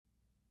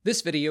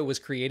This video was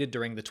created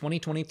during the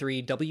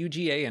 2023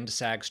 WGA and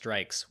SAG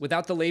strikes.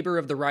 Without the labor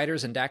of the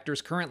writers and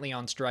actors currently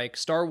on strike,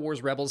 Star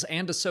Wars Rebels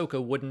and Ahsoka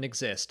wouldn't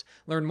exist.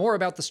 Learn more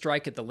about the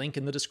strike at the link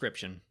in the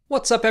description.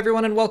 What's up,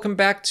 everyone, and welcome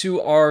back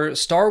to our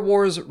Star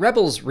Wars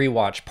Rebels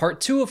rewatch, part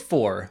 2 of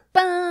 4.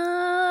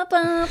 Ba,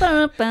 ba,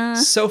 ba, ba.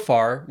 So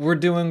far, we're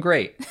doing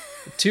great.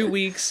 2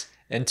 weeks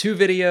and 2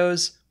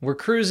 videos. We're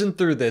cruising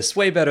through this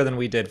way better than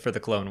we did for the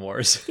Clone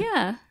Wars.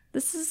 Yeah.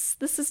 This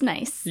is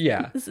nice.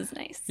 Yeah. This is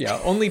nice. Yeah,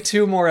 only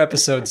 2 more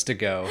episodes to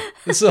go.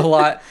 This is a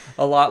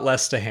lot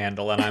less to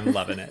handle, and I'm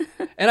loving it.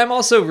 And I'm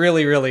also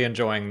really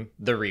enjoying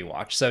the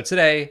rewatch. So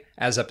today,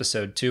 as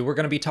episode 2, we're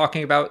going to be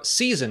talking about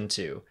season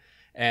 2.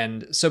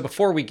 And so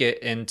before we get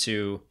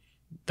into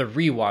the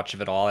rewatch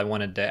of it all, I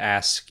wanted to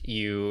ask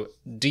you,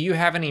 do you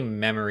have any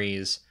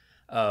memories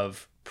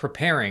of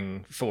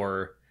preparing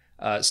for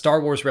Star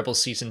Wars Rebels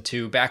Season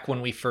 2 back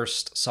when we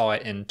first saw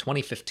it in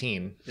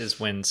 2015 is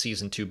when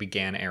Season 2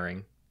 began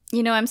airing?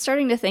 You know, I'm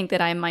starting to think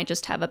that I might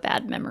just have a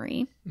bad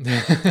memory.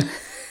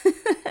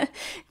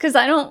 Because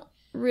I don't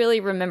really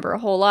remember a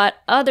whole lot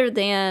other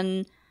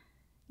than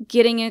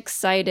getting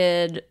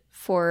excited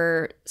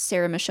for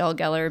Sarah Michelle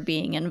Gellar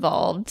being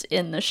involved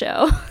in the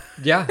show.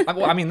 Yeah,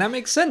 well, I mean, that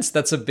makes sense.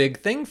 That's a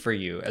big thing for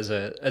you as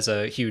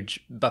a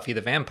huge Buffy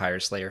the Vampire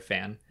Slayer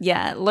fan.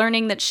 Yeah,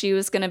 learning that she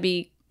was going to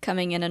be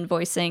coming in and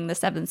voicing the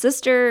Seventh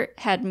Sister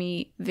had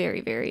me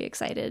very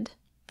excited.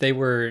 They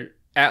were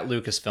at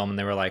Lucasfilm and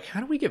they were like,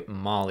 how do we get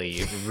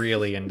Molly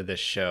really into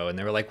this show? And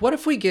they were like, what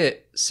if we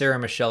get Sarah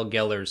Michelle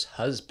Gellar's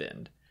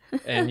husband?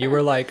 And you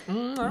were like,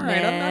 all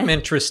right, I'm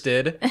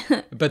interested.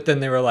 But then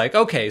they were like,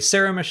 okay,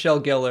 Sarah Michelle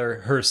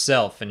Gellar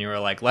herself. And you were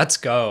like, let's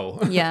go.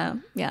 Yeah.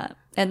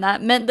 And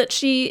that meant that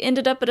she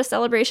ended up at a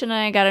celebration and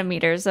I got to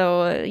meet her.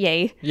 So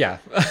yay. Yeah.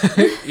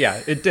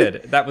 Yeah, it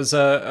did. That was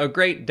a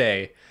great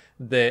day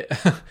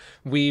that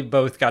we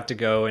both got to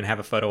go and have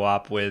a photo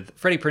op with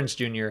Freddie Prinze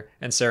Jr.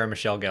 and Sarah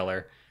Michelle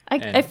Gellar.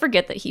 I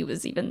forget that he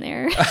was even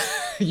there.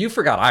 You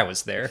forgot I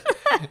was there.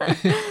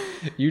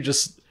 You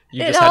just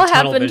it had all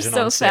tunnel happened vision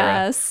so on Sarah.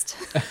 fast.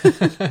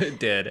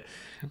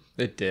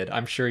 It did.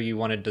 I'm sure you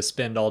wanted to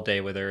spend all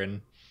day with her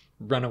and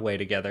run away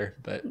together,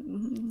 but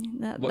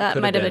that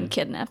might have been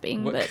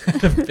kidnapping. What but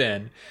could have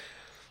been?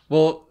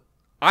 Well,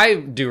 I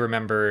do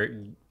remember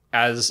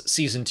as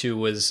season 2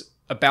 was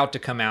about to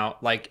come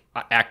out, like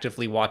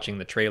actively watching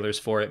the trailers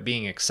for it,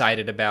 being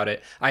excited about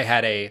it. I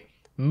had a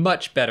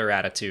much better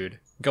attitude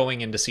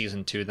going into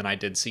season 2 than I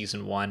did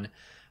season 1,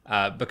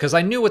 because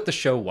I knew what the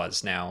show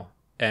was now,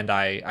 and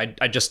I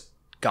just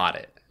got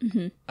it.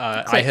 Mm-hmm.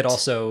 I had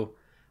also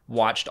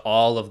watched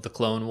all of the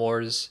Clone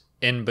Wars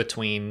in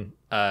between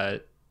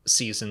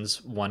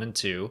seasons 1 and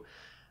 2.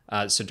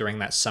 So during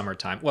that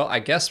summertime, well, I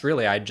guess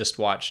really I just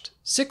watched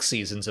 6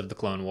 seasons of the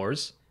Clone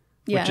Wars.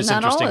 Yeah, which is not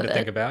interesting all of to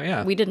think about.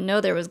 Yeah, we didn't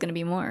know there was going to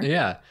be more.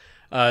 Yeah,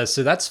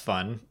 so that's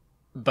fun.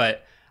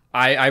 But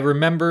I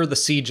remember the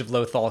Siege of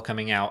Lothal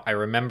coming out. I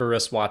remember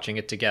us watching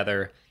it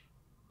together,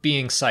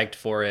 being psyched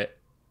for it.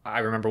 I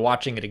remember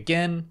watching it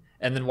again,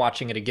 and then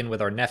watching it again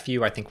with our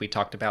nephew. I think we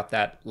talked about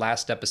that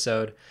last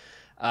episode.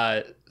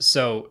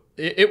 So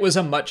it was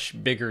a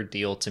much bigger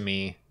deal to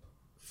me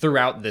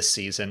throughout this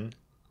season.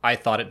 I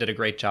thought it did a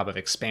great job of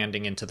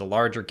expanding into the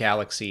larger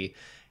galaxy,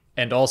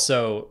 and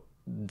also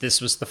this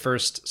was the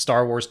first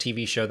Star Wars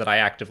TV show that I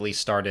actively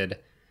started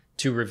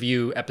to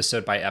review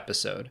episode by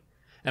episode.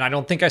 And I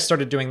don't think I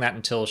started doing that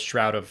until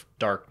Shroud of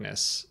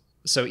Darkness.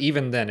 So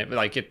even then,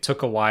 it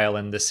took a while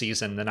in the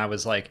season. Then I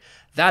was like,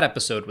 that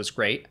episode was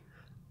great.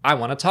 I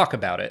want to talk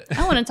about it.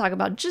 I want to talk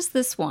about just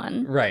this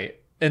one. Right.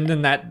 And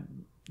then that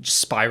just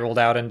spiraled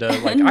out into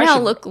like, now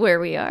look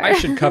where we are. I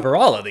should cover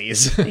all of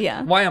these.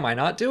 Yeah. Why am I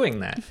not doing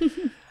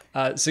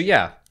that? So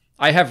yeah,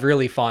 I have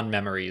really fond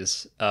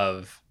memories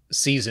of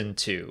season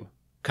 2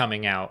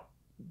 coming out.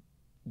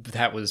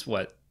 That was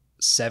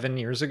 7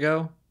 years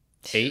ago?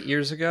 8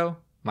 years ago?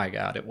 My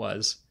God, it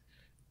was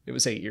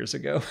 8 years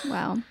ago.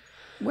 Wow.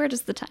 Where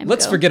does the time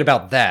Let's go? forget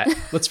about that.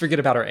 Let's forget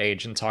about our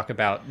age and talk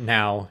about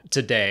now,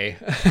 today.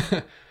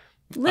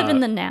 Live in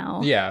the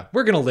now. Yeah,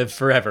 we're going to live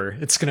forever.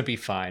 It's going to be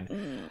fine.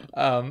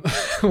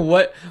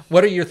 What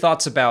are your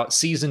thoughts about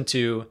season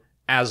 2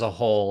 as a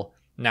whole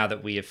now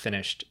that we have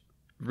finished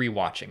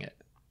rewatching it?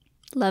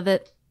 Love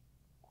it.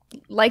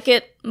 Like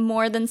it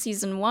more than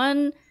season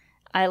 1.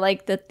 I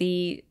like that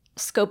the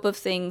scope of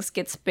things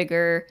gets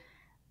bigger.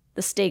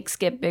 The stakes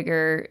get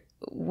bigger.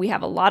 We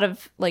have a lot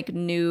of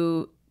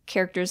new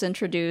characters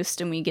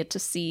introduced, and we get to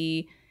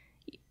see,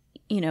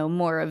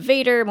 more of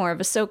Vader, more of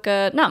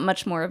Ahsoka. Not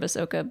much more of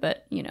Ahsoka,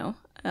 but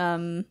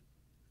and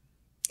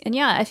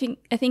yeah, I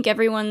think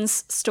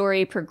everyone's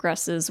story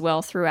progresses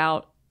well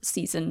throughout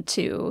season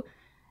 2,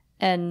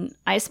 and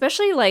I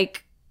especially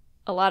like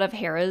a lot of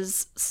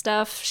Hera's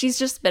stuff. She's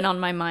just been on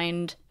my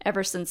mind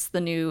ever since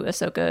the new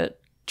Ahsoka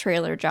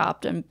trailer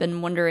dropped. I've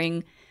been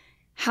wondering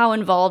how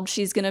involved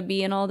she's going to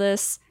be in all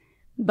this.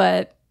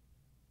 But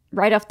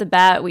right off the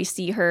bat, we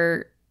see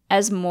her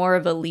as more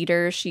of a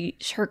leader.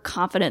 Her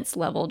confidence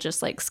level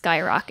just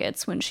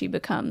skyrockets when she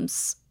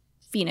becomes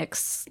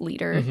Phoenix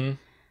leader. Mm-hmm.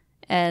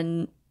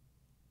 And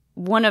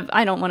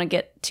I don't want to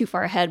get too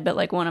far ahead, but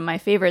like one of my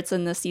favorites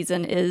in this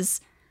season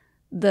is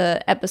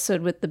the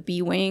episode with the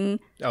B-Wing.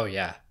 Oh,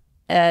 yeah.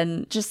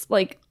 And just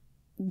like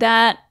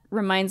that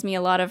reminds me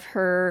a lot of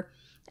her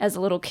as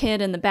a little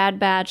kid in the Bad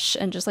Batch,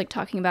 and just like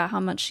talking about how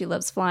much she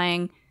loves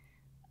flying.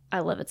 I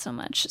love it so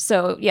much.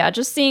 So yeah,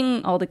 just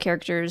seeing all the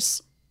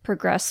characters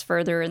progress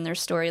further in their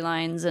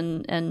storylines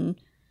and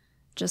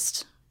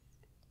just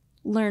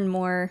learn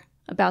more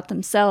about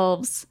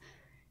themselves.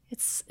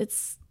 It's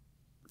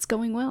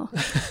going well.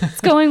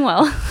 It's going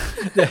well.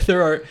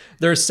 There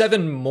are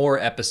 7 more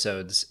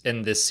episodes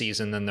in this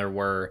season than there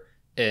were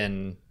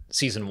in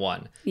season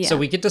 1. Yeah. So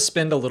we get to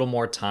spend a little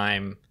more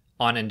time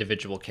on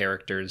individual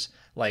characters.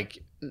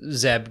 Like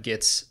Zeb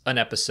gets an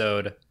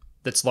episode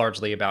that's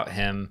largely about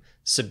him.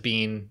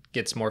 Sabine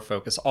gets more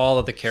focus. All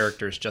of the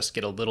characters just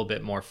get a little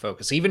bit more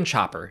focus. Even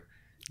Chopper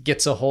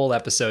gets a whole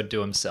episode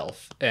to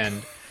himself.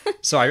 And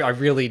so I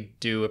really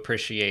do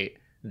appreciate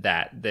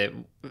that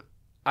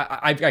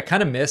I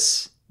kind of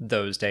miss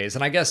those days.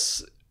 And I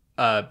guess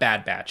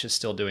Bad Batch is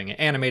still doing it.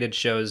 Animated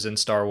shows in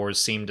Star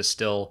Wars seem to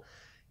still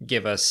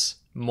give us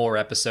more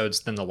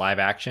episodes than the live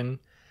action.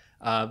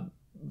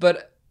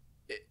 But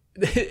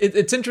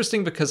it's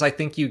interesting because I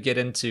think you get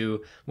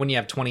into, when you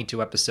have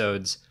 22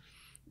 episodes,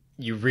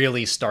 you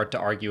really start to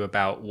argue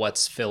about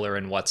what's filler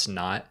and what's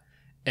not,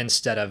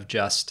 instead of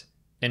just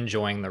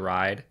enjoying the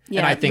ride. Yeah,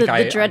 and I think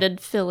the dreaded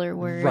filler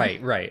word.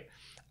 Right.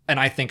 And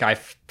I think I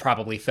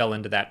probably fell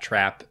into that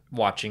trap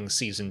watching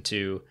season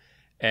 2.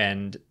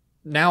 And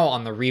now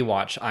on the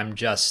rewatch, I'm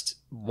just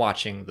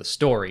watching the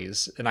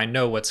stories and I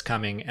know what's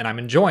coming and I'm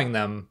enjoying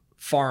them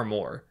far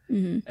more.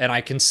 Mm-hmm. And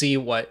I can see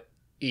what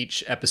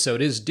each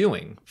episode is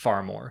doing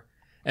far more.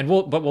 And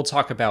we'll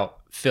talk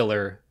about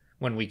filler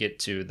when we get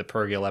to the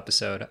Purrgil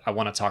episode. I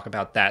want to talk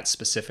about that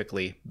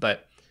specifically,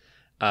 but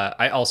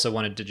I also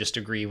wanted to just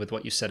agree with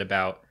what you said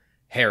about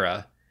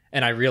Hera.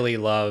 And I really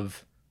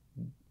love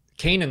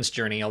Kanan's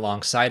journey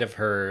alongside of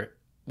her,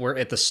 where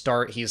at the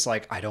start he's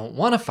like, I don't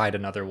want to fight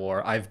another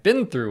war. I've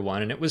been through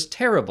one and it was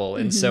terrible.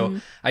 And so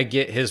I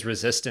get his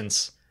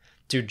resistance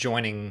to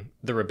joining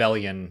the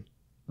rebellion,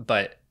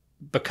 but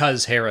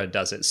because Hera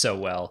does it so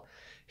well,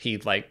 he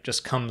like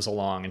just comes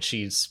along and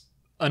she's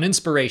an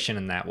inspiration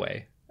in that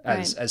way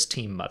as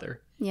team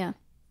mother. Yeah.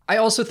 I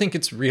also think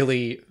it's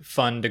really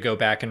fun to go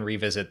back and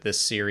revisit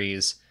this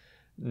series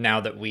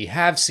now that we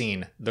have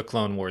seen the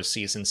Clone Wars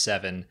season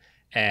 7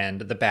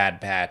 and the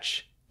Bad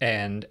Batch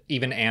and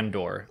even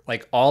Andor.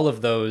 Like all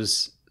of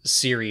those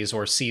series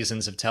or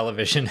seasons of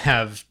television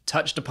have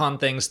touched upon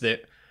things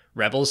that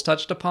Rebels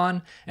touched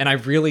upon. And I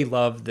really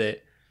love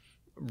that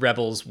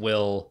Rebels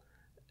will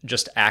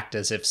just act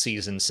as if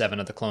season 7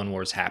 of the Clone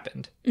Wars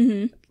happened.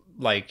 Mm-hmm.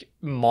 Like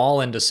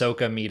Maul and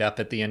Ahsoka meet up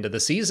at the end of the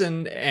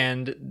season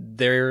and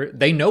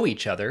they know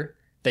each other.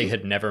 They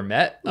had never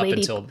met up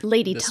until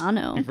Lady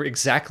Tano.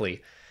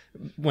 Exactly.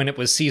 When it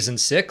was season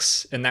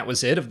 6 and that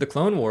was it of the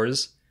Clone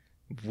Wars,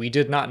 we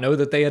did not know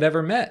that they had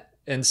ever met.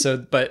 And so,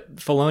 but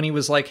Filoni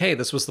was like, hey,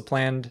 this was the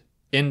planned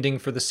ending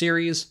for the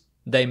series.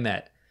 They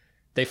met.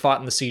 They fought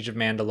in the Siege of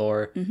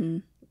Mandalore. Mm-hmm.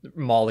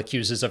 Maul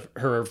accuses of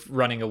her of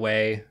running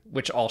away,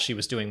 which all she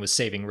was doing was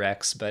saving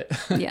Rex. But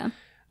yeah,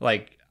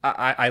 like,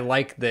 I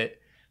like that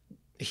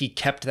he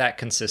kept that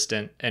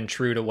consistent and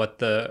true to what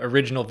the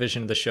original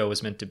vision of the show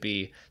was meant to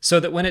be,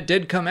 so that when it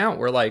did come out,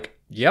 we're like,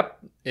 yep,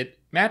 it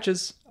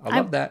matches. I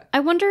love that.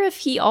 I wonder if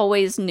he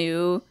always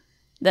knew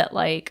that,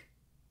 like,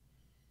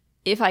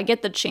 if I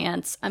get the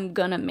chance, I'm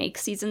gonna make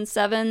season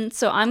 7.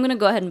 So I'm gonna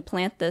go ahead and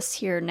plant this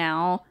here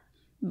now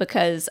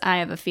because I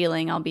have a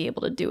feeling I'll be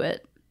able to do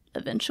it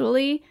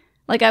eventually.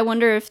 Like, I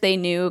wonder if they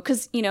knew,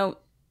 because, you know,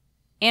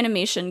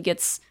 animation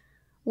gets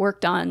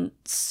worked on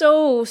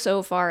so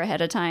far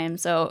ahead of time.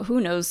 So who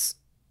knows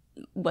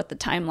what the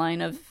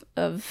timeline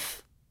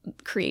of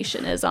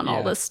creation is on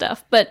all this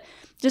stuff. But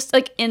just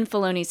like in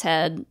Filoni's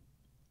head,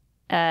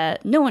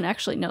 no one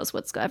actually knows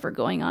what's ever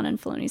going on in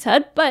Filoni's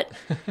head, but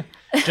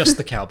just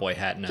the cowboy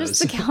hat knows.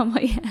 Just the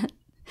cowboy hat.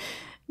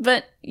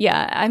 But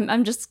yeah,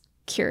 I'm just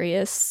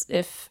curious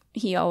if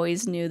he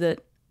always knew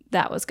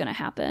that was going to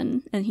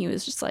happen, and he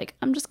was just like,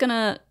 I'm just going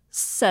to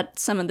set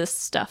some of this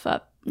stuff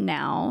up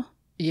now.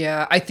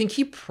 Yeah, I think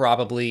he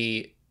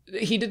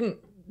didn't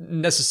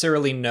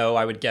necessarily know,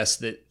 I would guess,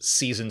 that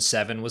season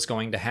 7 was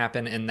going to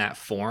happen in that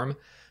form,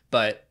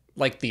 but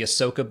like the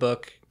Ahsoka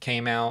book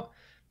came out,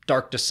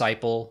 Dark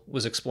Disciple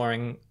was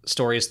exploring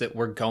stories that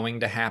were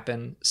going to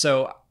happen.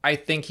 So I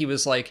think he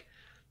was like,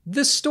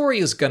 this story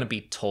is going to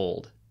be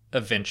told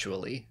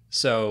eventually.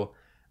 So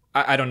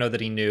I don't know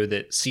that he knew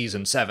that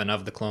season 7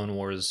 of the Clone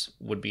Wars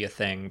would be a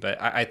thing,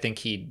 but I think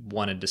he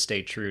wanted to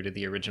stay true to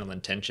the original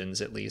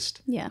intentions, at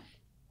least. Yeah.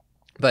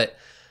 But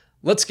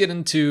let's get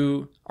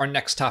into our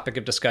next topic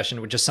of discussion,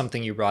 which is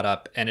something you brought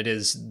up, and it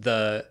is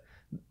the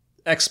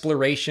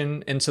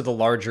exploration into the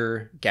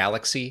larger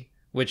galaxy,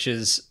 which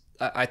is,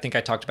 I think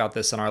I talked about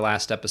this in our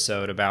last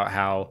episode about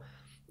how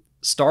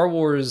Star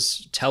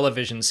Wars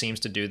television seems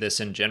to do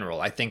this in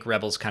general. I think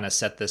Rebels kind of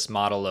set this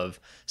model of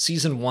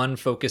season 1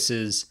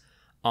 focuses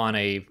on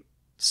a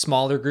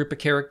smaller group of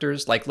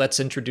characters. Like, let's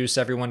introduce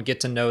everyone, get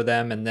to know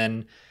them, and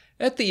then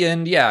at the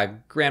end, yeah,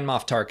 Grand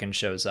Moff Tarkin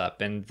shows up,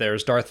 and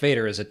there's Darth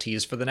Vader as a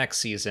tease for the next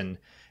season,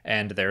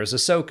 and there's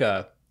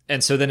Ahsoka.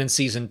 And so then in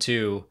season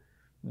 2,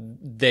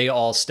 they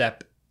all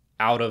step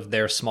out of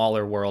their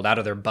smaller world, out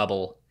of their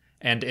bubble,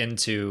 and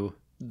into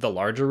the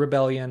larger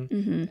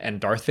rebellion, and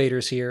Darth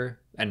Vader's here,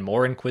 and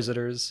more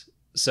Inquisitors.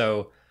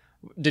 So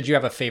did you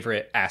have a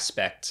favorite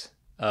aspect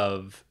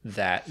of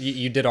that?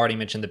 You did already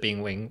mention the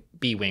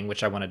B-Wing,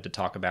 which I wanted to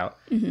talk about.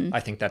 I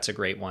think that's a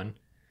great one.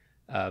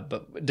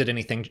 But did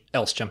anything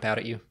else jump out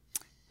at you?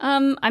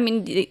 I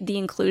mean, the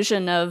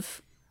inclusion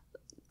of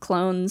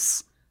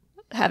clones,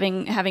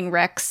 having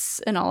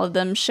Rex and all of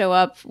them show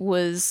up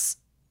was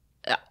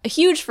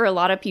huge for a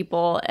lot of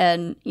people.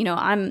 And, you know,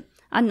 I'm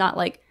not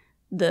like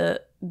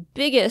the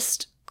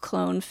biggest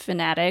clone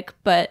fanatic,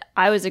 but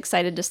I was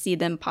excited to see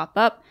them pop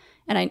up,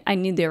 and I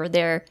knew they were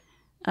there.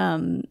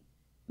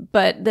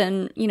 But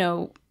then, you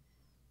know,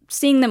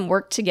 seeing them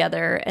work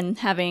together and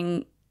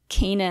having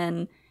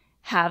Kanan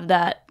have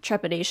that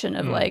trepidation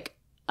of like,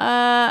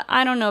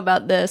 I don't know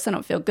about this. I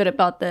don't feel good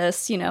about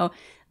this. You know,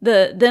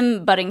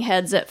 them butting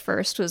heads at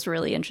first was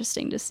really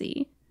interesting to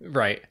see.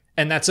 Right.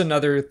 And that's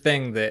another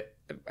thing that,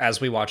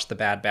 as we watched The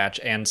Bad Batch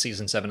and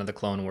season 7 of the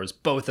Clone Wars,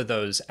 both of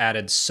those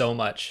added so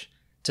much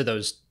to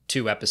those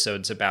 2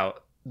 episodes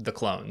about the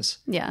clones.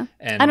 Yeah.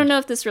 And I don't know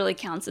if this really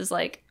counts as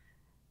like,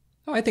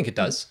 oh, I think it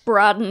does.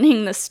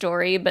 Broadening the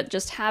story, but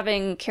just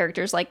having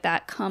characters like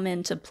that come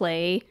into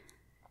play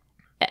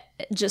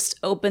just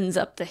opens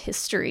up the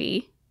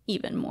history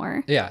even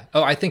more. Yeah.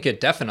 Oh, I think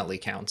it definitely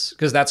counts,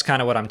 because that's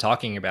kind of what I'm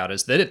talking about,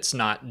 is that it's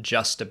not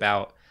just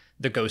about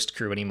the Ghost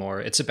Crew anymore.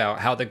 It's about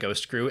how the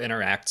Ghost Crew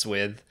interacts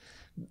with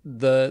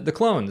the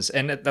clones.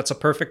 And that's a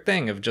perfect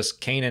thing of just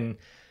Kanan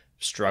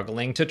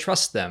struggling to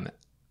trust them,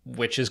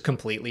 which is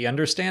completely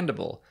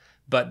understandable.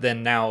 But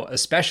then now,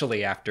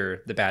 especially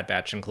after The Bad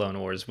Batch and Clone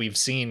Wars, we've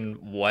seen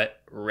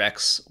what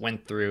Rex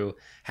went through,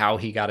 how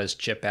he got his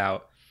chip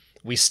out.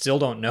 We still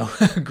don't know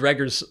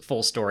Gregor's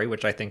full story,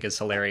 which I think is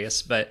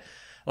hilarious. But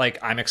like,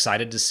 I'm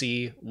excited to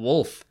see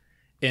Wolf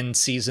in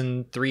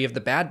season 3 of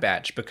The Bad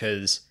Batch,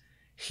 because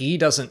he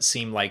doesn't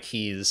seem like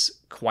he's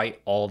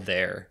quite all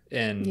there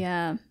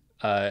in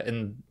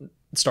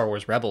Star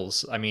Wars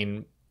Rebels. I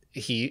mean,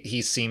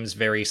 he seems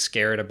very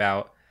scared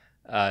about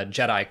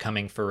Jedi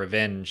coming for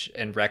revenge,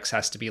 and Rex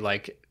has to be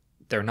like,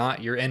 they're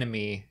not your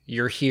enemy,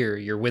 you're here,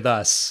 you're with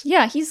us.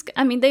 Yeah,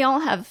 they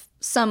all have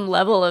some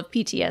level of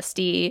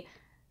PTSD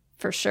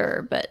for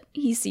sure, but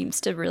he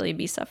seems to really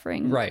be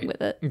suffering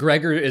with it.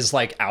 Gregor is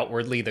like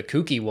outwardly the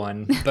kooky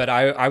one, but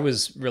I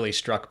was really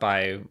struck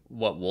by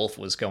what Wolf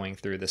was going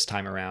through this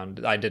time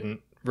around. I didn't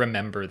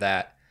remember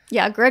that.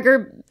 Yeah,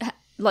 Gregor,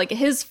 like,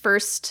 his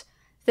first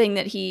thing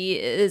that he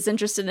is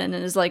interested in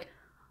is like,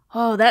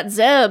 oh, that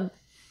Zeb,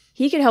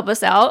 he could help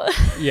us out.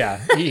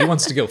 Yeah, he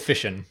wants to go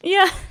fishing.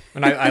 Yeah.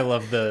 And I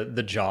love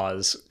the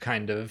Jaws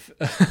kind of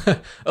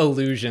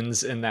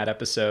allusions in that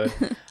episode.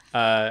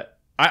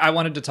 I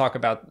wanted to talk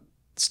about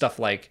stuff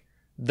like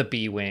the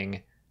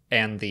B-Wing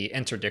and the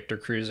Interdictor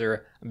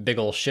Cruiser. Big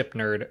ol' ship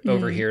nerd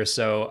over here.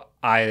 So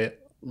I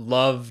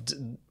loved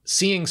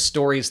seeing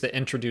stories that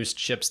introduced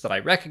ships that I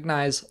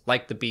recognize,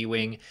 like the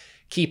B-Wing,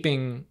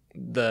 keeping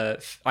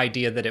the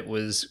idea that it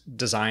was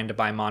designed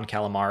by Mon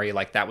Calamari,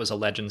 like that was a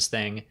Legends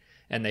thing,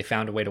 and they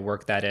found a way to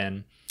work that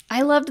in.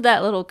 I loved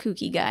that little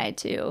kooky guy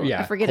too.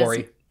 Yeah, I forget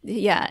Corey.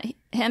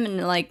 Him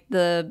and like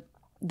the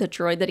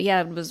droid that he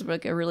had was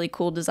like a really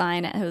cool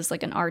design. It was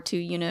like an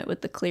R2 unit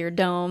with the clear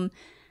dome.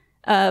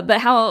 But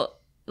how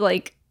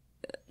like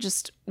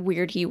just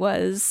weird he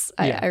was.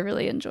 I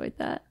really enjoyed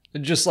that.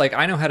 Just like,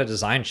 I know how to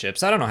design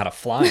ships. I don't know how to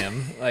fly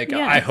them. Like,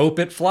 Yeah. I hope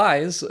it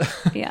flies.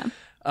 Yeah.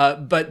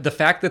 But the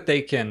fact that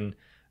they can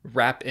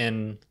wrap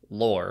in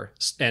lore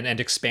and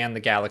expand the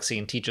galaxy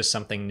and teach us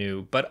something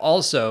new, but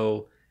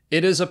also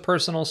it is a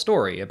personal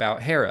story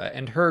about Hera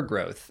and her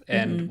growth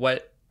and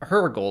what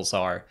her goals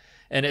are.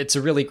 And it's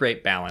a really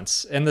great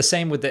balance. And the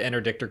same with the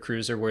Interdictor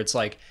Cruiser, where it's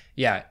like,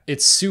 yeah,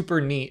 it's super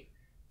neat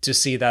to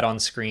see that on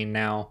screen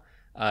now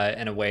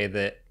in a way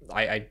that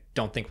I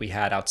don't think we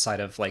had outside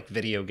of like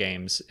video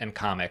games and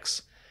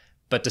comics.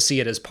 But to see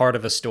it as part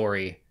of a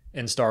story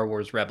in Star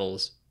Wars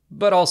Rebels.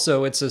 But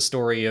also it's a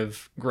story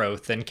of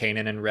growth and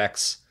Kanan and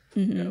Rex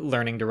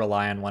learning to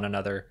rely on one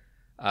another.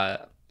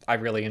 I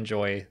really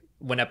enjoy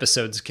when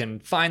episodes can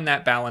find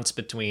that balance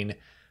between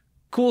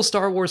cool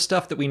Star Wars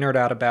stuff that we nerd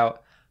out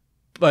about,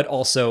 but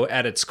also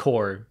at its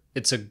core,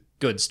 it's a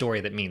good story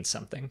that means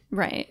something.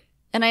 Right.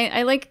 And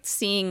I liked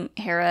seeing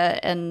Hera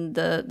and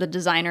the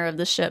designer of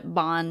the ship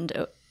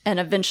bond, and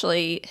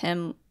eventually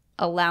him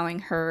allowing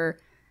her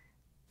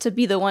to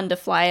be the one to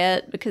fly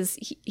it, because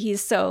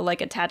he's so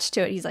like attached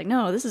to it. He's like,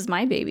 no, this is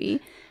my baby.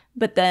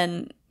 But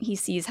then he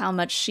sees how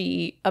much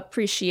she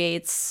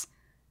appreciates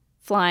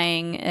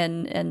flying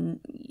and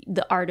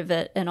the art of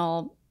it and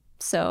all.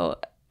 So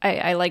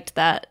I liked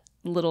that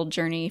little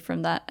journey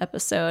from that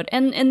episode.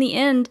 And in the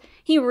end,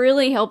 he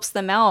really helps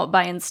them out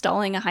by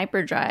installing a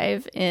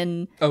hyperdrive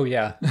in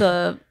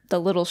the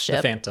little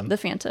ship. The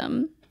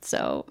Phantom.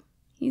 So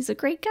he's a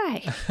great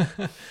guy.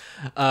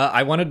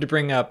 I wanted to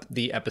bring up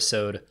the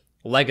episode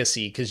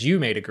Legacy because you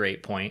made a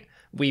great point.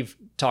 We've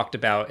talked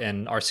about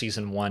in our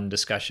season 1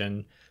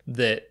 discussion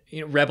that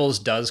Rebels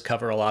does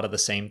cover a lot of the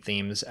same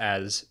themes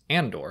as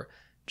Andor,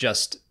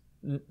 just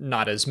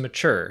not as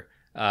mature,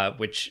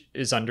 which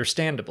is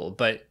understandable.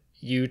 But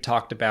you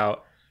talked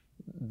about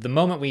the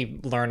moment we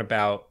learn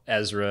about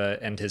Ezra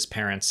and his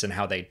parents and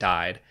how they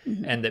died,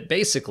 and that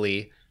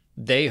basically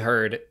they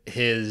heard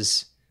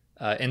his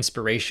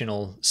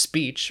inspirational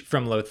speech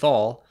from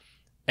Lothal,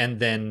 and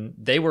then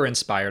they were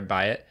inspired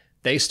by it.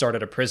 They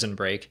started a prison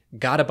break,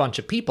 got a bunch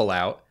of people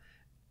out,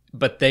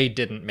 but they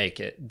didn't make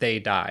it. They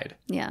died.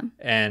 Yeah.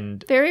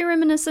 And very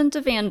reminiscent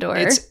of Andor.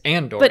 It's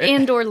Andor. But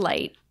Andor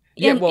light.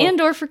 Yeah, well,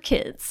 Andor for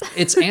kids.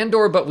 It's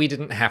Andor, but we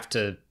didn't have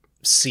to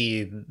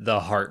see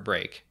the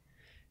heartbreak.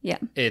 Yeah.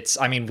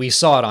 We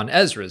saw it on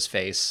Ezra's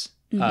face.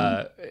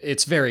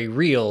 It's very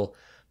real,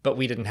 but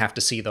we didn't have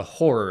to see the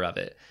horror of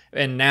it.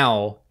 And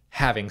now,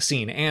 having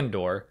seen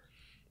Andor,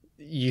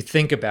 you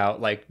think about,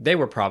 like, they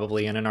were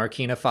probably in an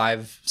Arcana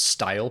 5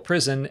 style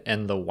prison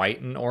in the white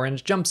and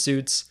orange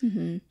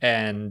jumpsuits.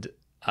 And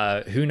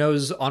who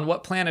knows on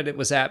what planet it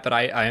was at, but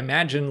I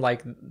imagine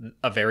like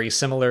a very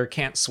similar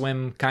can't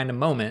swim kind of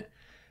moment.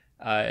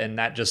 And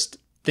that just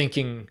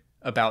thinking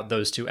about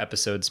those 2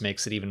 episodes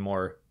makes it even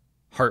more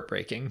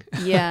heartbreaking.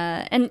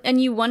 Yeah.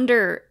 And you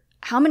wonder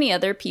how many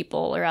other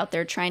people are out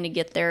there trying to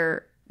get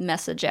their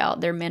message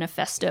out, their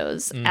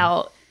manifestos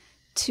out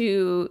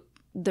to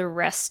the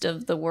rest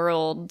of the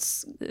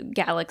world's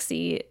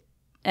galaxy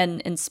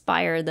and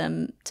inspire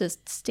them to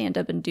stand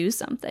up and do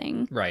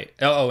something. Right.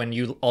 Oh, and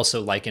you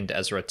also likened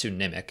Ezra to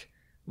Nimic,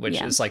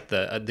 which is like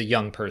the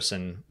young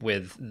person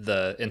with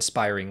the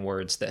inspiring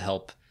words that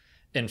help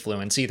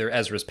influence either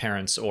Ezra's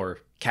parents or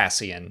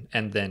Cassian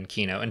and then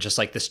Kino, and just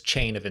like this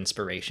chain of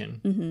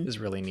inspiration is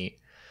really neat.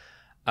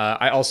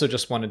 I also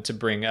just wanted to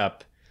bring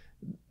up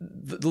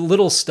the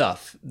little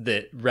stuff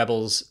that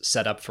Rebels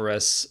set up for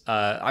us.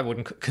 I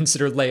wouldn't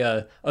consider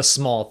Leia a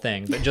small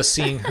thing, but just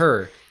seeing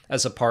her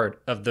as a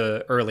part of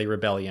the early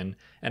rebellion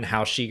and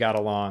how she got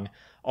along.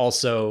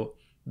 Also,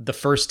 the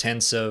first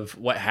hints of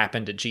what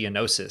happened at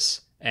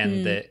Geonosis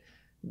and that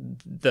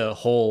the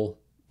whole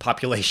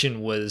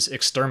population was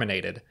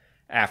exterminated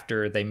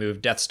after they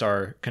moved Death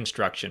Star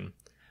construction,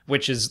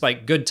 which is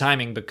like good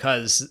timing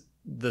because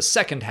the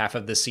second half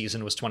of this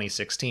season was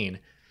 2016.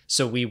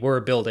 So we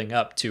were building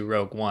up to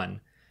Rogue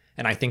One.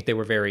 And I think they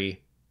were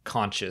very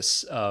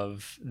conscious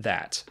of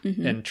that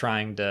and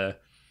trying to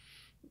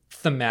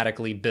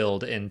thematically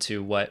build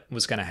into what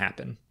was going to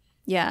happen.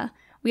 Yeah.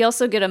 We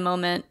also get a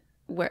moment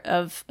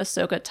of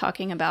Ahsoka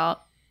talking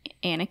about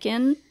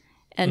Anakin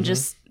and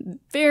just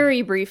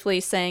very briefly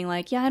saying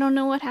like, yeah, I don't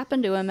know what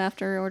happened to him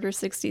after Order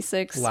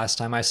 66. Last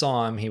time I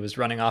saw him, he was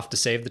running off to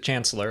save the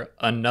Chancellor.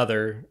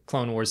 Another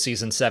Clone Wars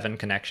Season 7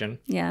 connection.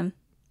 Yeah.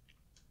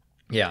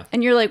 Yeah.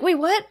 And you're like, wait,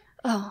 what?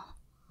 Oh,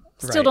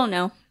 still don't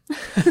know.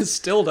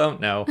 Still don't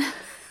know.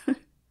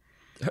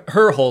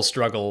 Her whole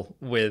struggle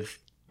with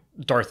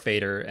Darth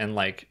Vader and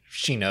like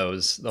she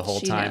knows the whole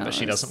time, but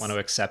she doesn't want to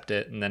accept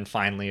it, and then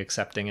finally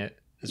accepting it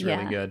is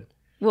really good.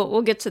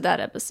 We'll get to that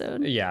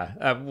episode.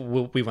 Yeah,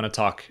 we want to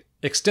talk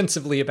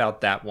extensively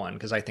about that one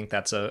because I think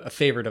that's a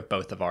favorite of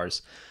both of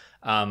ours.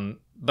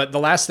 But the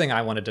last thing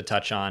I wanted to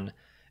touch on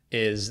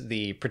is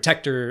the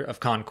Protector of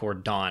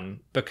Concord Dawn,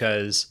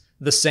 because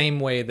the same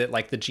way that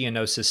like the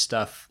Geonosis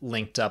stuff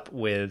linked up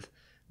with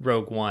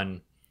Rogue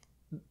One,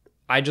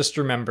 I just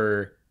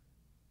remember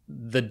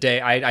the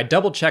day I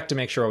double checked to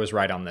make sure I was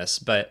right on this,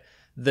 but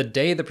the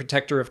day the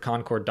Protector of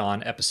Concord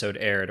Dawn episode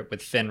aired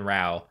with Finn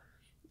Rao,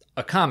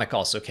 a comic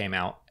also came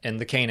out, in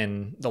the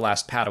Kanan, the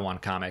Last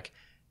Padawan comic,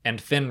 and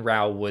Finn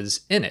Rao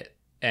was in it.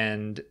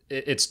 And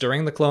it's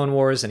during the Clone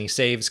Wars, and he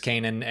saves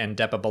Kanan and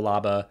Depa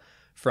Billaba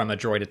from a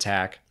droid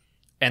attack.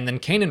 And then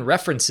Kanan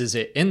references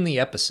it in the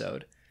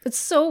episode. It's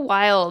so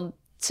wild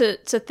to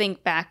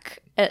think back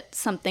at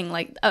something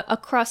like a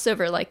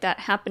crossover like that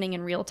happening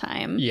in real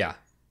time. Yeah.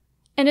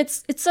 And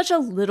it's such a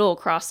little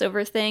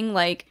crossover thing.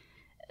 Like,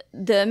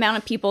 the amount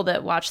of people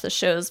that watch the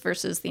shows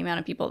versus the amount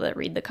of people that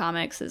read the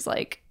comics is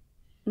like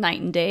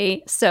night and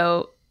day.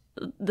 So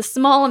the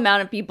small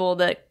amount of people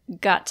that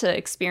got to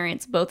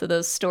experience both of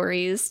those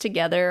stories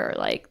together are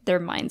like, their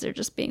minds are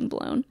just being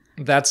blown.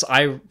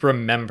 I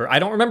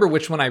don't remember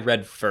which one I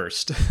read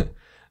first,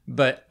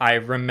 but I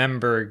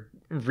remember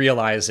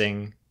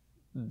realizing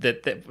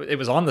that it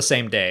was on the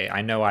same day.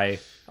 I know I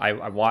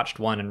watched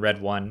one and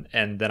read one,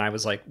 and then I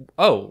was like,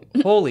 oh,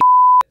 holy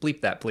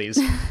bleep that, please.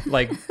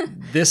 Like,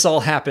 this all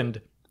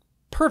happened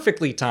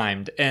perfectly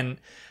timed, and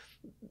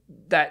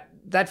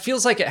that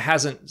feels like it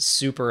hasn't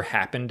super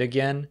happened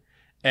again,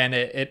 and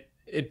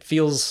it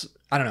feels,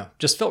 I don't know,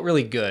 just felt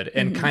really good,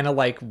 and kind of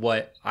like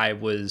what I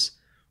was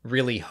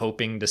really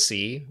hoping to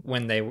see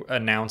when they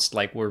announced,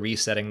 like, we're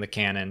resetting the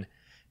canon,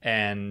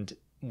 and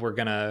we're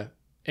gonna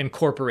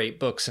incorporate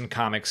books and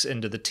comics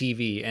into the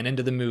TV and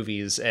into the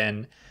movies,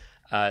 and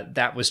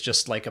that was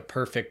just like a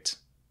perfect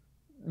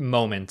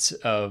moment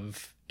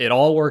of it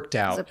all worked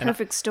out. It was a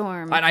perfect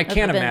storm. And I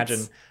can't of events.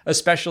 imagine,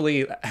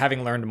 especially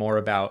having learned more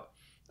about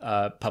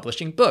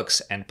publishing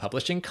books and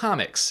publishing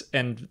comics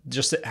and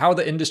just how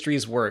the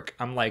industries work.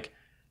 I'm like,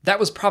 that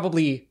was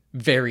probably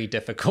very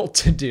difficult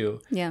to do.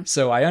 Yeah.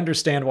 So I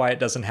understand why it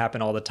doesn't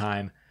happen all the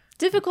time.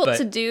 Difficult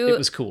to do. It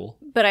was cool.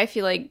 But I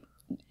feel like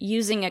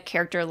using a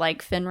character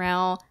like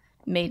Finral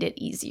made it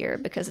easier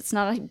because it's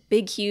not a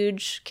big,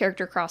 huge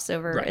character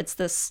crossover. Right. It's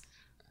this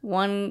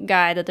one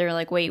guy that they're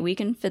like, wait, we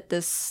can fit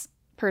this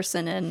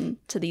person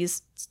into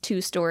these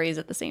two stories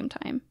at the same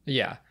time.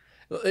 Yeah.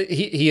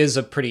 He is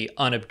a pretty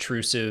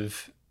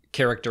unobtrusive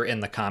character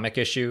in the comic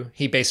issue.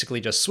 He basically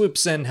just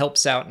swoops in,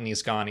 helps out, and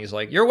he's gone. He's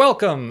like, you're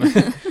welcome.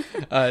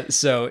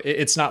 So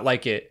it's not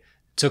like it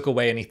took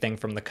away anything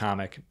from the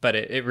comic, but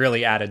it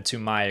really added to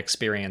my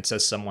experience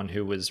as someone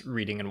who was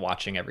reading and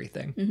watching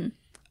everything.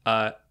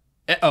 Mm-hmm.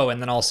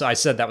 And then also, I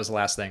said that was the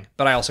last thing,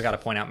 but I also got to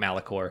point out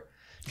Malachor,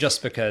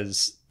 just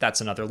because that's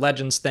another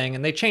Legends thing,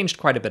 and they changed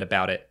quite a bit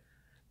about it,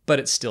 but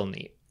it's still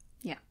neat.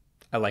 Yeah.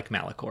 I like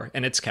Malachor,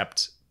 and it's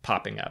kept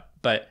popping up.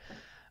 But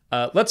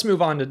let's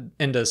move on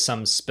into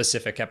some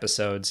specific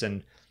episodes,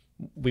 and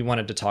we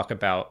wanted to talk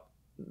about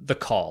The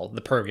Call,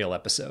 the Purgil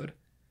episode,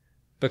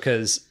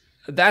 because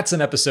that's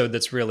an episode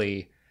that's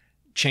really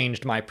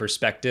changed my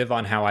perspective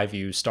on how I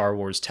view Star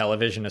Wars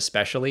television,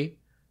 especially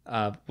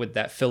with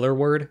that filler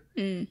word.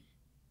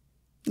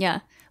 Yeah.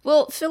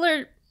 Well,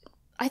 filler,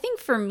 I think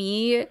for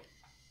me,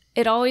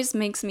 it always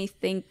makes me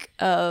think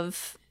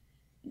of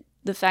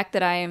the fact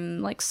that I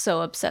am like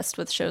so obsessed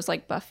with shows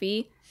like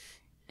Buffy.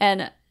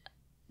 And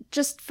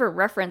just for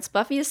reference,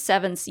 Buffy is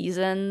 7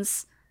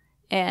 seasons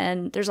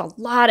and there's a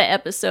lot of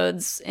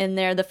episodes in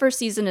there. The first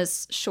season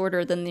is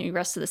shorter than the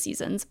rest of the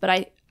seasons, but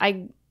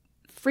I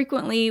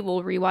frequently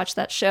will rewatch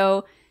that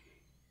show.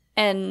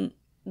 And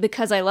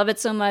because I love it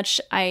so much,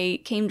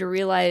 I came to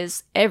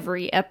realize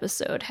every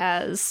episode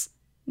has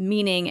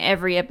meaning.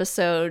 Every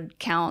episode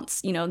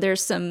counts. You know,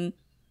 there's some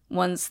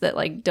ones that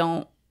like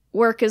don't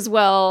work as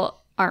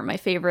well, aren't my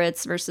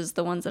favorites, versus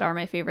the ones that are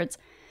my favorites.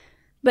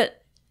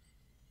 But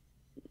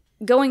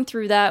going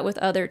through that with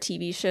other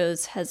TV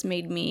shows has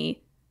made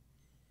me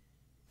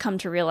come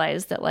to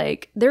realize that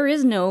like there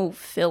is no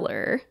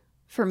filler,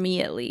 for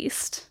me at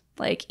least.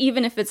 Like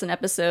even if it's an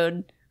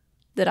episode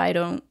that I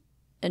don't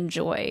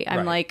enjoy,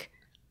 I'm like,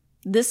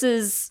 this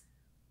is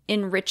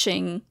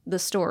enriching the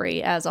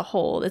story as a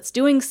whole. It's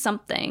doing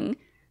something.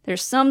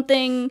 There's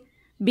something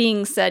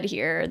being said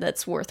here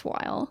that's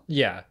worthwhile.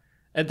 Yeah.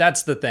 And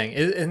that's the thing.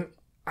 And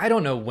I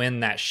don't know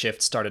when that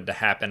shift started to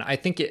happen. I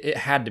think it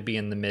had to be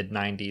in the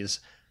mid-90s.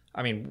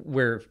 I mean,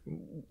 we're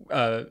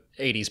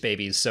 80s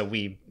babies, so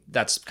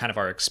that's kind of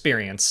our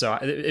experience. So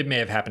it may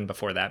have happened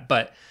before that.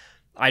 But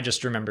I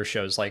just remember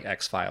shows like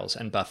X-Files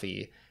and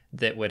Buffy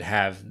that would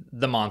have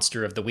the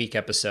Monster of the Week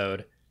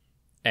episode.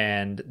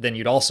 And then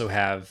you'd also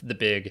have the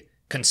big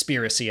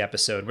conspiracy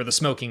episode where the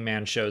smoking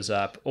man shows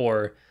up,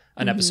 or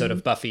an episode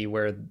of Buffy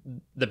where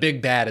the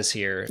big bad is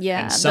here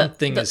and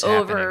something is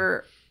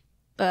happening.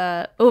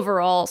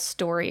 Overall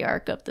story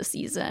arc of the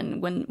season,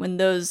 when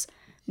those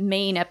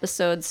main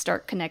episodes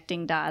start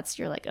connecting dots,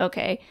 you're like,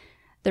 okay,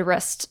 the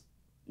rest,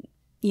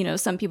 you know,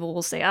 some people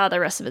will say, the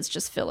rest of it's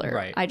just filler.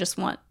 Right. I just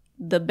want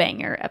the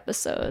banger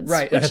episodes.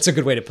 Right. That's a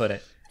good way to put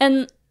it.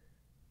 And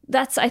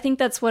I think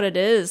that's what it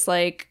is.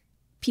 Like,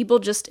 people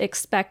just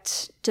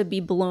expect to be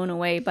blown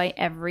away by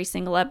every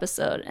single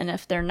episode. And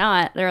if they're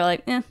not, they're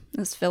like,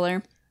 it's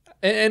filler.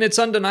 And it's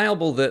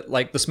undeniable that,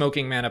 like, the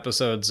Smoking Man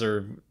episodes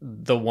are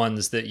the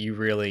ones that you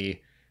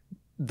really...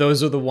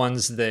 Those are the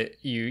ones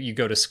that you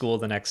go to school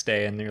the next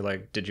day and you're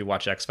like, did you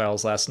watch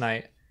X-Files last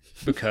night?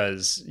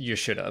 Because you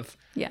should have.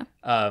 Yeah.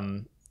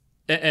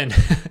 And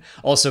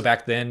also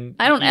back then...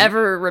 I don't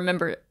ever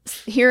remember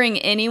hearing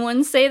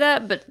anyone say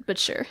that, but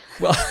sure.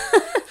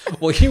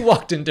 Well, you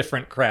walked in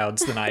different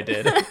crowds than I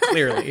did,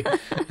 clearly.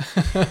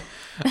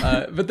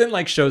 But then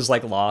like shows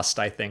like Lost,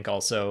 I think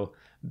also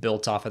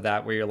built off of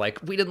that, where you're like,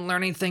 we didn't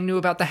learn anything new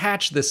about the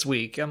Hatch this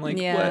week. I'm like,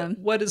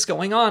 what is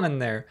going on in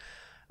there?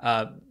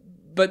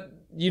 But,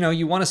 you know,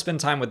 you want to spend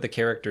time with the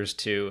characters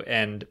too.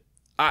 And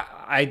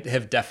I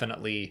have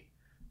definitely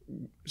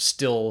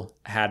still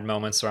had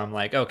moments where I'm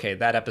like, okay,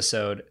 that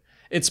episode,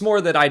 it's more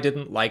that I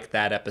didn't like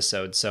that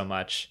episode so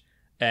much.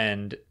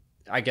 And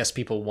I guess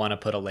people want to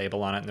put a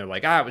label on it and they're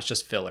like, it was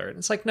just filler. And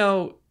it's like,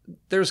 no,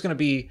 there's going to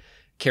be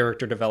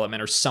character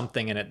development or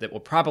something in it that will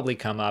probably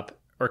come up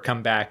or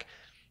come back.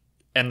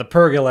 And the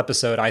Purgil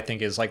episode, I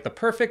think, is like the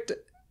perfect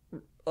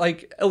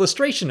like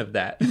illustration of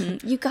that.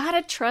 Mm-hmm. You got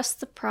to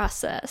trust the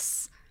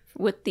process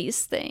with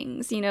these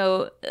things. You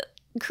know,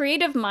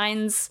 creative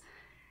minds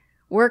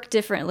work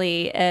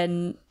differently,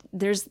 and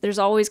there's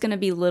always going to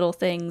be little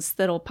things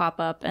that'll pop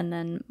up and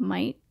then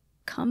might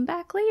come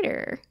back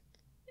later.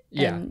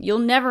 Yeah. And you'll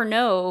never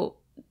know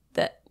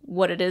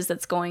what it is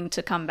that's going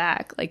to come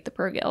back, like the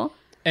Purgil.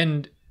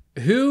 And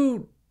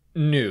who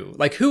knew?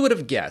 Like, who would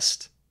have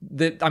guessed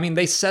that? I mean,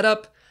 they set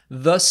up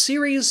the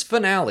series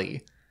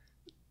finale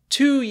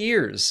 2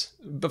 years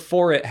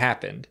before it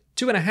happened.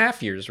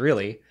 2.5 years,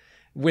 really,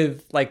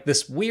 with like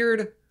this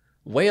weird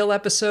whale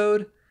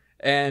episode,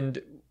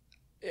 and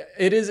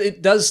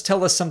it does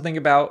tell us something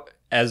about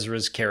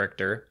Ezra's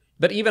character.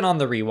 But even on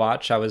the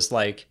rewatch, I was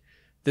like,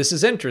 this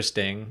is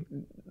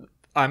interesting.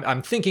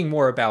 I'm thinking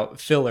more about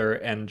filler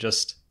and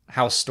just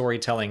how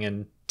storytelling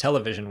and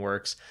television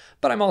works,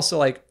 but I'm also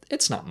like,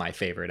 it's not my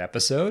favorite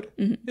episode.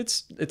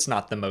 It's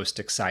not the most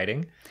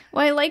exciting.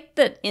 Well, I like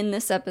that in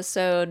this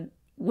episode,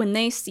 when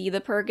they see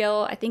the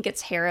Purrgil, I think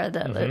it's Hera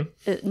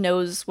that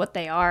knows what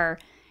they are,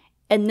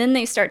 and then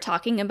they start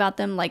talking about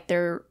them like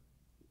they're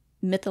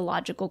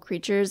mythological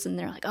creatures, and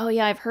they're like, oh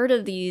yeah, I've heard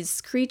of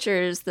these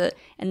creatures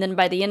and then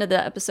by the end of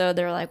the episode,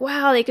 they're like,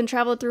 wow, they can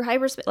travel through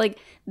hyperspace. Like,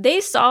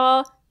 they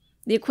saw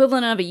the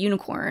equivalent of a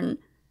unicorn,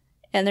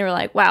 and they were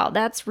like, wow,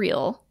 that's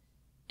real.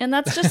 And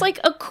that's just like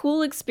a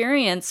cool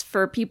experience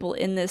for people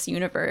in this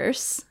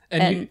universe.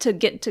 And to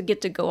get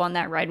to go on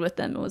that ride with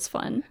them, it was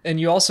fun. And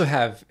you also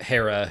have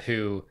Hera,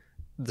 who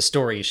the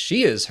stories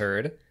she has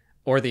heard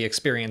or the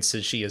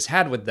experiences she has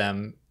had with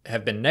them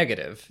have been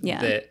negative.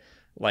 Yeah. That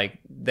like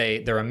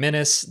they're a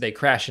menace, they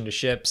crash into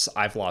ships.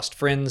 I've lost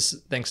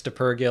friends thanks to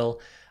Purrgil.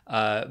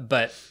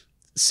 But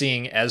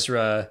seeing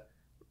Ezra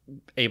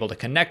able to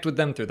connect with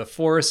them through the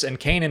Force, and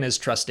Kanan is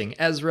trusting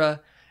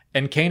Ezra,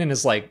 and Kanan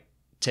is like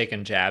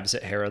taking jabs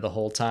at Hera the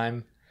whole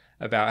time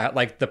about how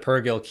like the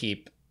Purrgil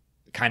keep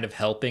kind of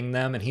helping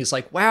them, and he's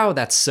like, wow,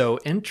 that's so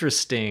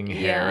interesting,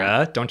 Hera.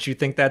 Yeah. Don't you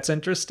think that's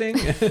interesting?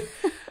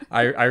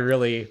 I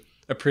really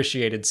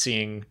appreciated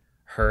seeing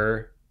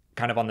her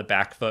kind of on the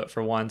back foot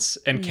for once,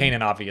 and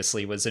Kanan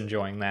obviously was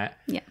enjoying that.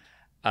 Yeah.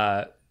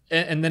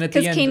 And then at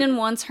the end, because Kanan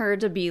wants her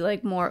to be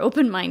like more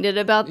open-minded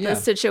about the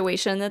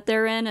situation that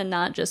they're in, and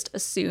not just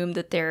assume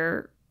that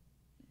they're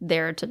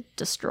there to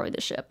destroy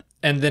the ship.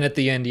 And then at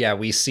the end,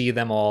 we see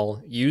them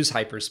all use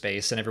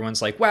hyperspace, and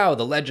everyone's like, wow,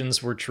 the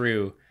legends were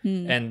true.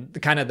 And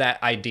kind of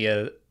that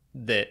idea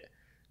that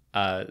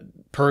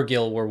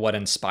Purrgil were what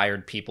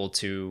inspired people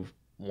to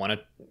want to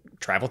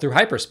travel through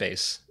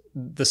hyperspace,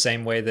 the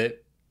same way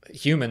that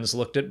humans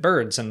looked at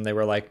birds and they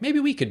were like, maybe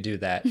we could do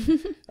that.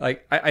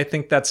 Like, I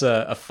think that's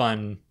a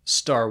fun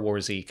Star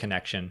Wars-y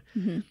connection.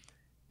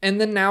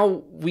 And then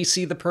now we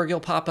see the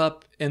Purrgil pop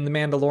up in The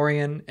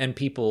Mandalorian, and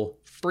people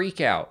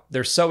freak out.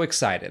 They're so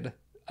excited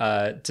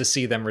to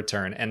see them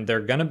return, and they're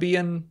gonna be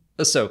in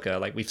Ahsoka.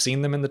 Like, we've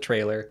seen them in the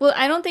trailer. Well,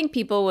 I don't think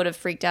people would have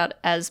freaked out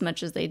as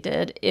much as they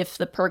did if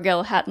the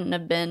Purrgil hadn't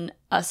have been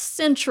a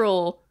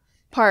central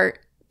part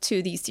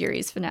to the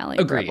series finale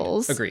of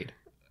Rebels. Agreed.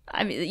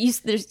 I mean,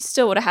 there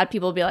still would have had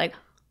people be like,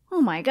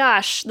 oh my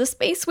gosh, the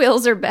space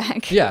whales are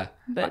back. Yeah,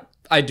 but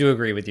I do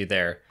agree with you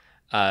there.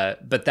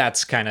 But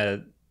that's kind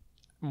of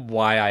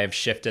why I have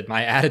shifted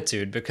my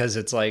attitude, because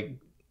it's like,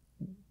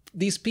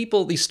 these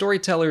people, these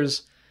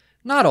storytellers,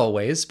 not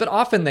always, but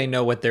often they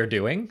know what they're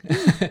doing.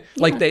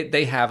 Like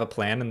they have a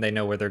plan and they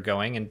know where they're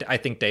going. And I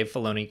think Dave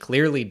Filoni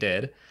clearly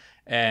did.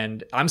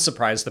 And I'm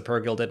surprised the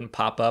Purrgil didn't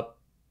pop up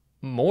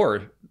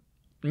more.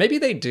 Maybe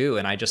they do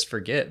and I just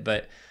forget.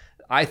 But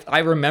I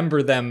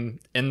remember them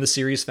in the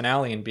series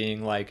finale and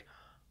being like,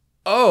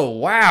 oh,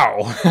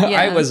 wow,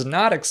 I was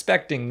not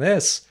expecting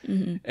this.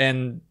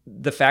 And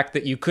the fact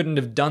that you couldn't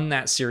have done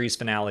that series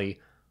finale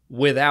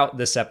without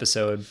this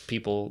episode,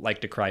 people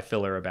like to cry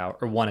filler about,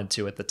 or wanted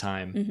to at the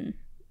time.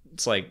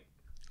 It's like,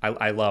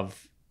 I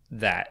love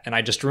that. And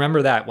I just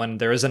remember that when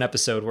there is an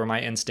episode where my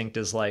instinct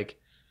is like,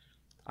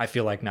 I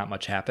feel like not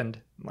much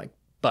happened. I'm like,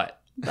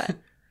 but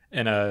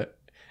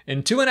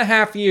in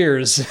 2.5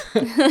 years,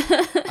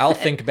 I'll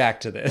think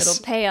back to this.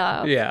 It'll pay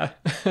off. Yeah.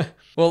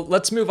 Well,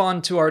 let's move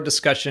on to our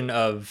discussion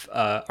of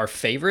our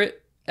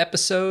favorite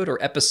episode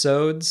or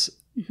episodes.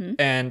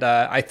 And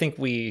I think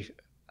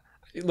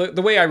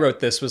the way I wrote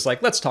this was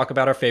like, let's talk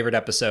about our favorite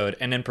episode.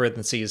 And in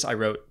parentheses, I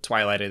wrote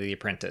Twilight of the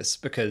Apprentice,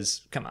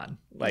 because come on,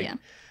 like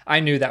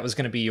I knew that was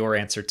going to be your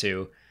answer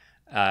too.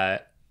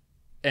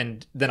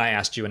 And then I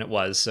asked you and it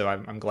was, so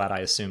I'm glad I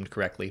assumed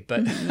correctly,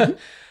 but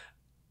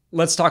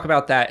let's talk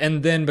about that.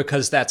 And then,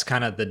 because that's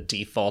kind of the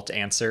default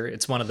answer,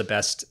 it's one of the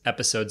best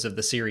episodes of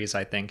the series,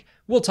 I think,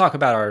 we'll talk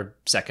about our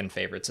second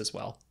favorites as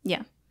well.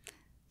 Yeah.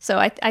 So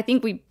I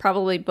think we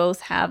probably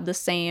both have the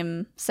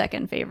same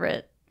second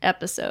favorite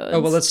episodes. Oh,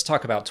 well, let's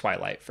talk about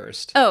Twilight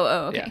first.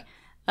 Oh, okay.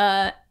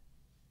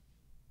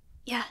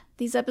 Yeah,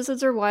 these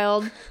episodes are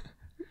wild.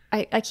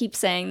 I keep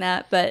saying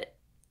that, but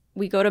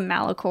we go to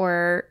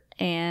Malachor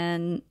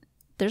and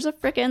there's a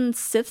frickin'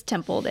 Sith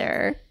temple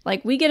there.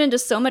 Like, we get into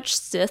so much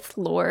Sith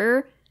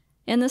lore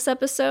in this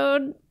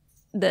episode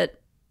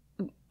that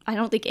I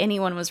don't think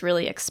anyone was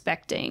really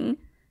expecting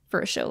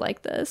for a show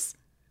like this.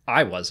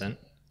 I wasn't.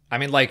 I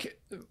mean, like,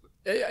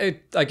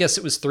 I guess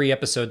it was 3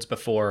 episodes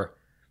before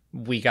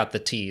we got the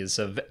tease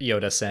of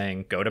Yoda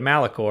saying, go to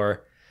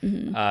Malachor.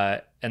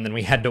 And then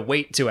we had to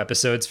wait 2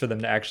 episodes for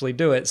them to actually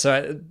do it.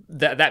 So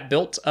that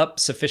built up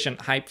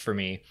sufficient hype for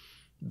me.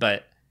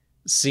 But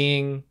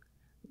seeing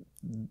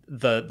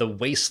the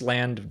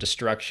wasteland of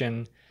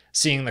destruction,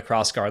 seeing the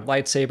crossguard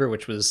lightsaber,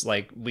 which was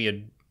like, we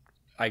had,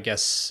 I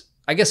guess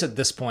at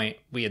this point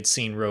we had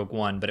seen Rogue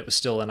One, but it was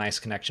still a nice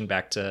connection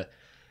back to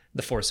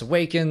The Force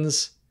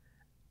Awakens.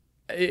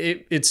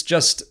 it's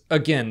just,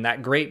 again,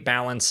 that great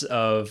balance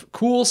of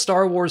cool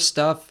Star Wars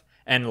stuff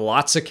and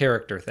lots of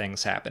character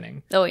things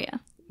happening. Oh, yeah.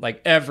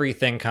 Like,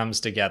 everything comes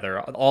together.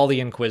 All the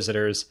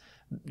Inquisitors,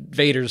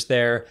 Vader's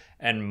there,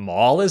 and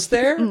Maul is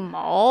there.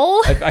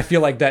 Maul? I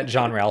feel like that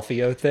John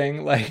Ralphio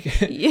thing.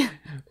 Like, Yeah.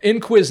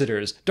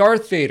 Inquisitors,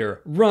 Darth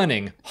Vader,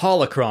 running,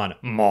 holocron,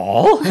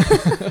 Maul.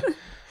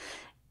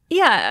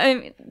 Yeah, I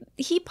mean,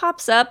 he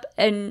pops up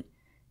and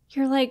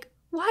you're like,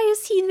 why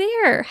is he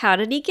there? How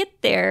did he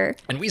get there?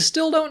 And we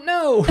still don't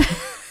know.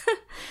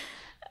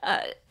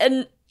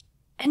 And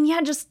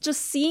yeah, just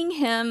seeing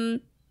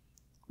him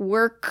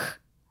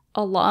work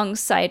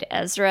alongside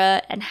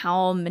Ezra and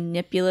how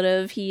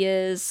manipulative he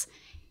is.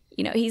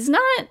 You know, he's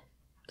not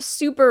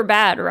super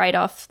bad right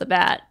off the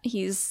bat.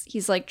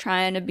 He's like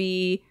trying to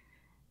be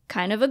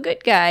kind of a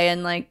good guy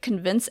and like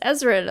convince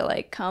Ezra to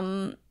like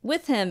come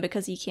with him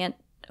because he can't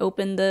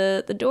open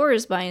the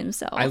doors by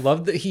himself. I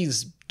love that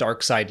he's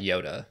dark side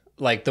Yoda.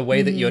 Like, the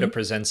way that Yoda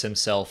presents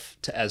himself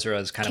to Ezra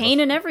is kind Kane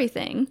of and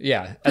everything.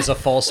 Yeah, as a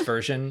false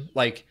version.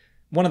 Like,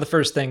 one of the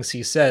first things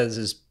he says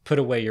is, "Put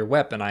away your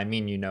weapon, I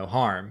mean you no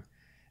harm."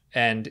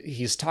 And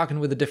he's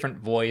talking with a different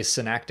voice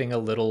and acting a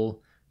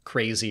little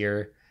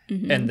crazier.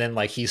 And then,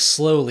 like, he's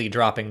slowly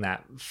dropping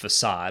that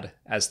facade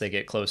as they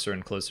get closer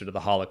and closer to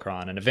the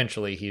holocron. And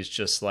eventually he's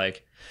just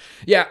like,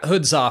 yeah,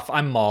 hood's off,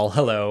 I'm Maul,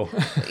 hello.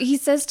 He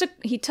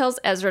tells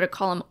Ezra to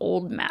call him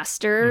Old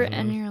Master,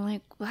 and you're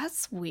like, well,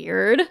 that's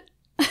weird.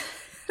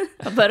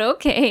 But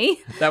okay.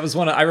 That was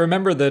I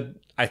remember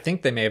I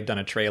think they may have done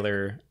a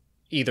trailer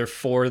either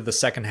for the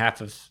second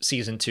half of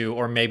season 2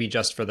 or maybe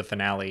just for the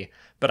finale.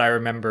 But I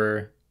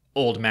remember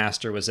Old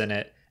Master was in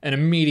it. And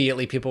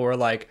immediately people were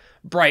like,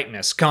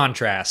 brightness,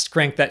 contrast,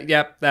 crank that.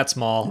 Yep, that's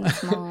Maul.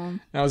 That's Maul.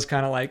 I was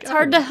kind of like, It's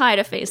hard to hide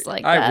a face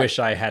like that. I wish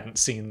I hadn't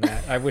seen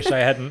that. I wish I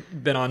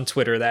hadn't been on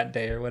Twitter that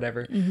day or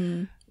whatever.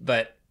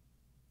 But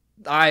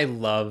I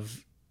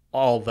love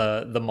all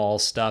the Maul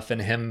stuff and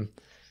him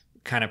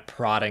kind of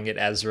prodding at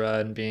Ezra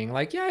and being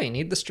like, yeah, you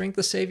need the strength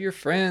to save your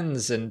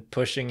friends, and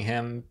pushing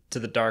him to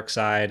the dark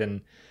side. And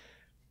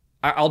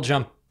I'll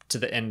jump to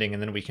the ending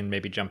and then we can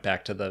maybe jump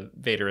back to the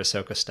Vader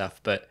Ahsoka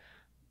stuff. But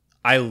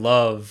I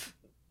love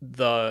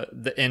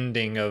the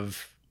ending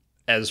of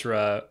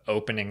Ezra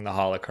opening the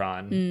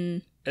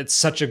holocron. It's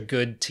such a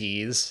good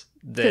tease.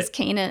 Because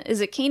Kanan, is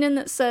it Kanan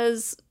that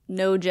says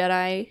no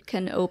Jedi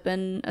can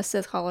open a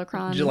Sith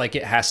holocron? Like,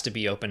 it has to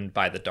be opened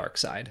by the dark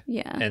side.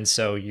 Yeah. And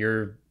so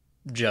you're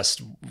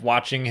just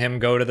watching him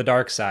go to the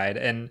dark side.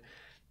 And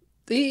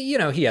he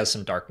has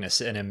some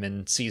darkness in him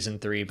in season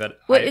 3,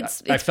 but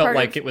I felt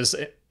like it was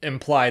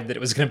implied that it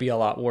was going to be a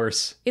lot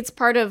worse. It's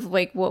part of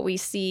like what we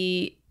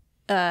see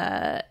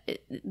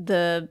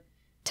the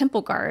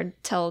temple guard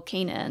tell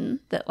Kanan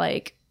that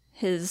like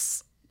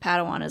his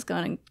Padawan is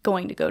going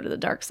to go to the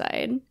dark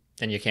side,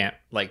 and you can't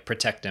like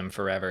protect him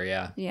forever.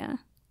 Yeah.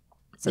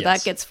 So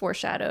that gets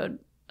foreshadowed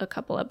a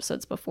couple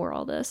episodes before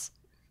all this.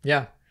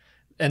 Yeah.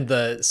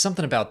 And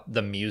something about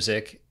the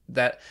music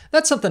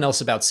that's something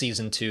else about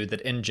season 2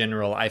 that in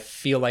general I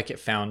feel like it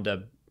found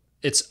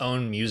its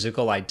own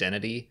musical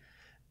identity.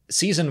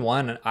 Season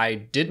 1, I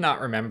did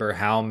not remember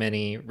how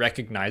many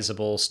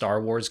recognizable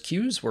Star Wars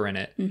cues were in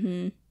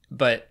it.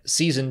 But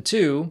season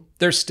 2,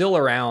 they're still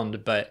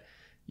around, but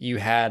you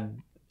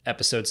had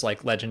episodes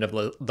like Legend of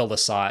the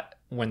Lasat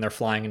when they're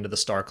flying into the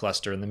star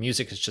cluster, and the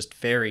music is just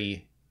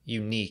very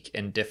unique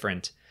and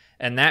different.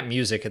 And that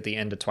music at the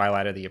end of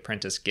Twilight of the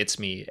Apprentice gets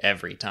me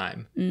every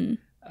time.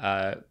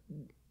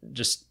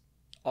 Just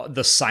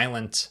the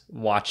silent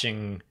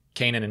watching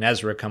Kanan and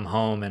Ezra come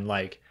home, and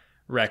like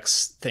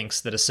Rex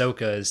thinks that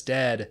Ahsoka is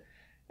dead,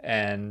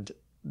 and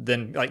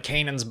then like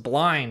Kanan's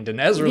blind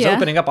and Ezra's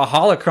opening up a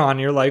holocron.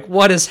 You're like,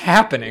 what is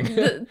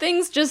happening?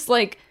 Things just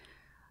like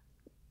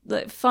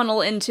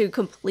funnel into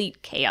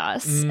complete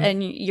chaos,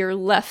 and you're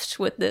left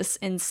with this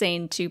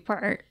insane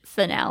 2-part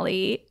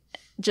finale,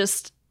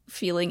 just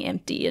feeling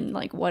empty and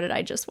like, what did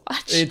I just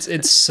watch?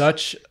 It's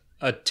such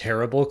a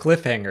terrible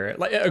cliffhanger,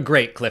 like a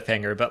great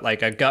cliffhanger, but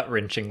like a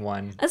gut-wrenching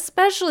one.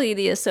 Especially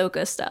the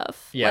Ahsoka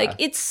stuff. Yeah. Like,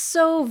 it's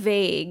so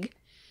vague.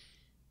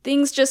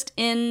 Things just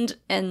end,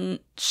 and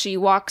she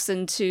walks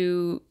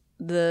into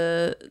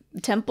the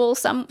temple,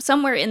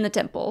 somewhere in the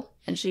temple,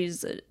 and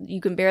you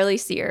can barely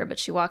see her, but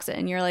she walks in,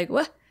 and you're like,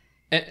 what?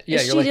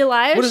 Is she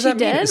alive? What does that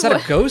dead? mean? Is that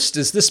a ghost?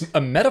 Is this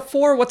a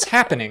metaphor? What's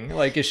happening?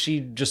 Like, is she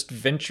just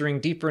venturing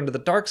deeper into the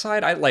dark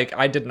side?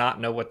 I did not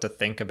know what to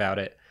think about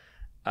it.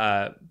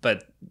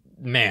 But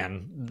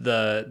man,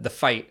 the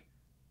fight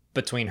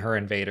between her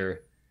and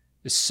Vader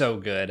is so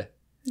good.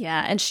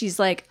 Yeah, and she's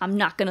like, I'm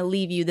not going to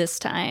leave you this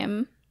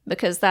time,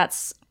 because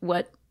that's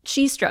what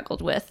she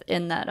struggled with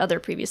in that other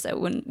previous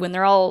episode. When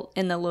they're all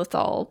in the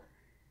Lothal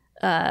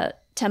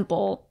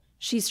temple,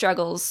 she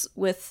struggles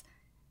with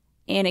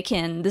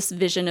Anakin, this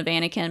vision of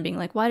Anakin being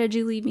like, why did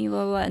you leave me,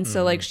 blah, blah, blah. And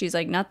so like she's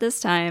like, not this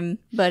time,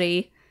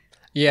 buddy.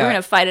 Yeah, we're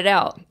gonna fight it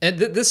out. And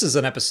this is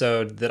an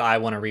episode that I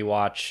want to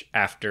rewatch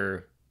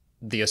after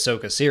the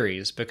Ahsoka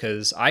series,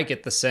 because I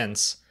get the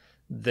sense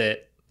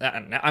that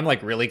I'm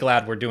like really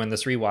glad we're doing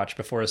this rewatch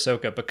before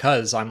Ahsoka,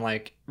 because I'm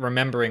like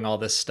remembering all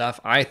this stuff.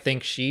 I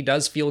think she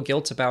does feel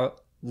guilt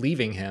about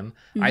leaving him.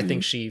 I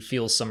think she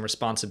feels some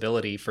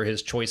responsibility for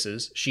his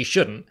choices. She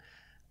shouldn't,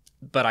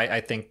 but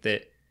I think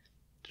that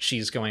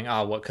she's going,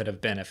 what could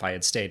have been if I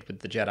had stayed with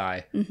the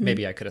Jedi?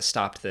 Maybe I could have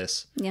stopped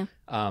this. Yeah.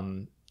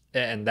 And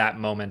that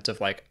moment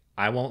of like,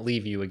 I won't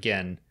leave you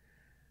again.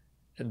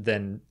 And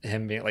then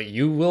him being like,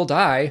 you will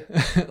die.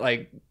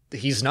 Like,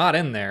 he's not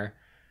in there.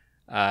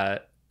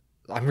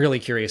 I'm really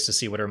curious to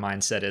see what her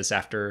mindset is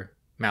after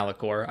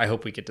Malachor. I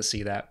hope we get to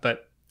see that.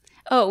 But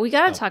we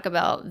gotta talk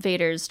about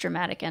Vader's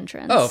dramatic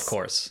entrance. Oh, of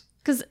course.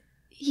 Because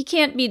he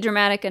can't be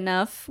dramatic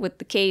enough with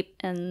the cape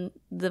and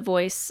the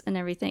voice and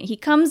everything. He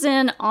comes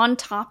in on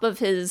top of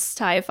his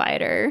TIE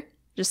fighter,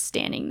 just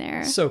standing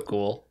there. So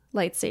cool.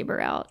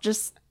 Lightsaber out.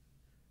 Just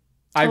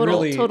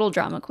total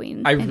drama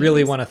queen. I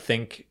really want to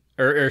think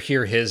or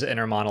hear his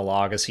inner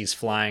monologue as he's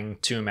flying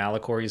to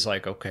Malachor. He's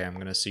like, okay, I'm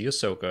going to see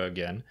Ahsoka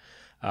again.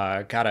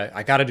 I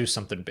gotta do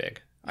something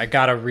big. I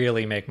gotta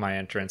really make my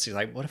entrance. He's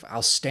like, what if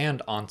I'll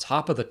stand on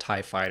top of the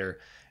TIE fighter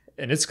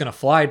and it's gonna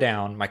fly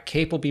down? My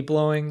cape will be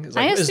blowing. It's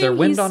like, is there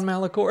wind on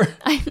Malachor?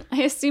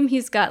 I assume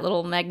he's got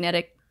little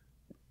magnetic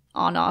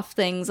on-off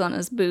things on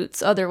his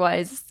boots.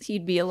 Otherwise,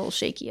 he'd be a little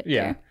shaky up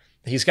there.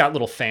 He's got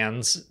little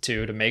fans,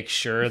 too, to make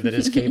sure that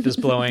his cape is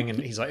blowing. And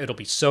he's like, it'll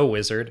be so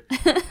wizard.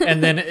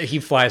 And then he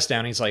flies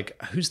down. He's like,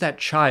 who's that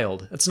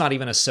child? It's not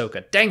even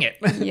Ahsoka. Dang it.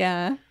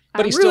 Yeah.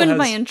 But I ruined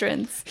my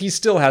entrance. He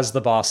still has the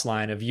boss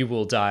line of, you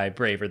will die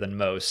braver than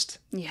most.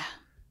 Yeah.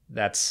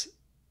 That's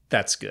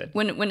good.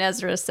 When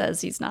Ezra says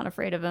he's not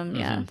afraid of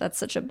him, that's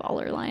such a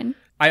baller line.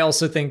 I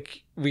also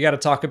think we got to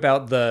talk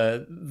about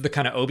the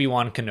kind of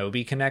Obi-Wan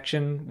Kenobi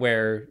connection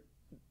where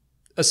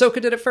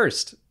Ahsoka did it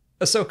first.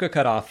 Ahsoka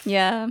cut off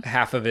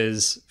half of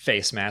his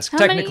face mask.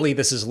 Technically,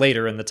 this is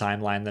later in the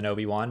timeline than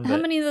Obi-Wan. How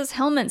many of those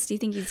helmets do you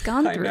think he's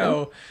gone through? I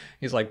know.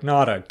 He's like,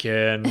 not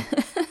again.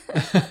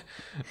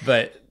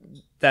 But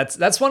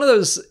that's one of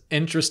those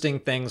interesting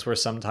things where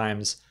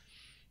sometimes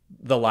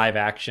the live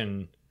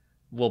action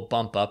will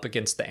bump up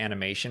against the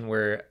animation,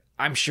 where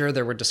I'm sure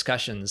there were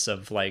discussions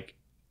of like,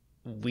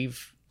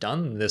 we've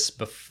done this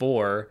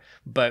before,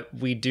 but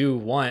we do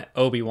want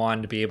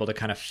Obi-Wan to be able to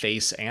kind of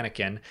face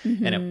Anakin.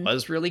 And it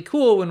was really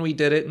cool when we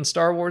did it in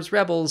Star Wars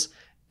Rebels.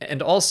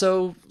 And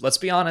also, let's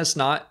be honest,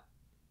 not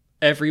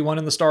everyone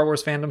in the Star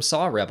Wars fandom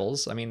saw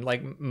Rebels. I mean,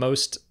 like,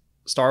 most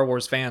Star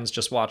Wars fans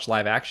just watch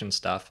live action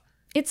stuff.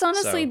 It's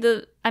honestly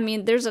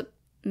there's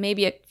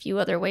maybe a few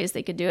other ways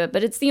they could do it,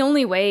 but it's the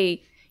only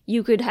way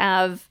you could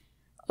have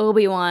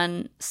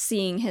Obi-Wan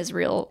seeing his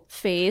real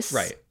face.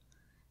 Right.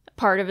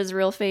 Part of his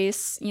real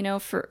face,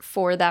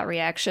 for that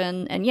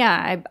reaction. And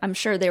I'm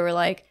sure they were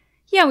like,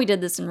 we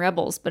did this in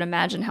Rebels, but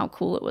imagine how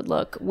cool it would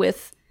look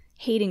with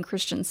Hayden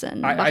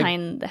Christensen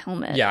behind the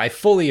helmet. Yeah, I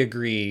fully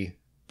agree.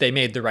 They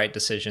made the right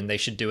decision. They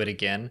should do it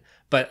again.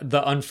 But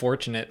the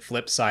unfortunate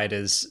flip side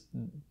is,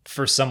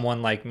 for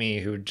someone like me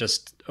who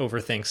just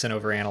overthinks and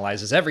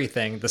overanalyzes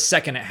everything, the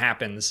second it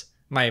happens,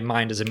 my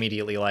mind is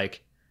immediately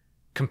like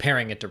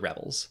comparing it to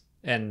Rebels.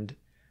 And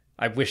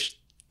I wish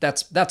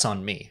that's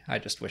on me. I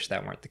just wish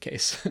that weren't the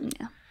case.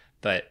 Yeah.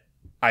 But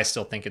I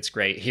still think it's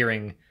great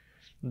hearing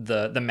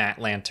the Matt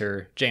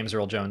Lanter, James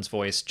Earl Jones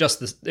voice,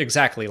 just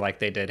exactly like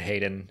they did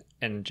Hayden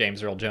and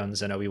James Earl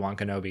Jones and Obi-Wan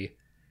Kenobi.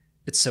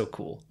 It's so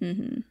cool.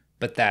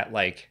 But that,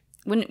 like,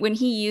 when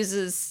he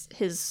uses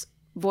his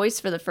voice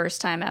for the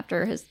first time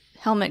after his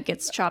helmet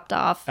gets chopped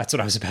off, that's what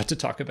I was about to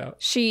talk about.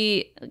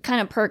 She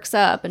kind of perks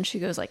up and she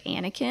goes like,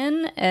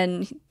 Anakin,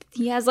 and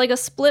he has like a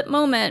split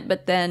moment,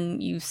 but then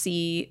you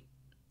see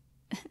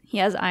he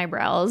has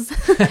eyebrows,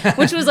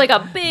 which was like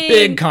a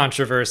big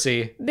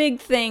controversy, big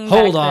thing.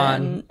 Hold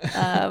on.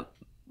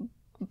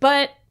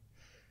 But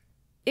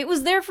it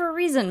was there for a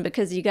reason,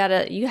 because you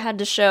had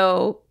to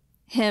show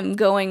him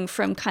going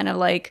from kind of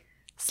like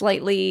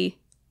slightly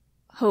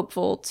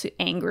hopeful to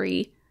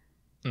angry.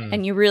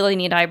 And you really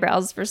need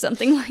eyebrows for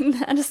something like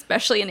that,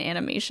 especially in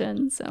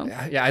animation. So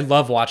yeah, I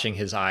love watching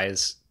his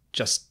eyes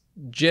just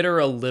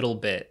jitter a little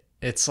bit.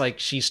 It's like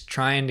she's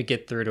trying to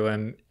get through to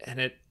him, and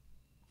it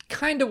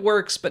kind of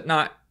works, but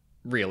not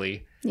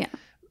really. Yeah.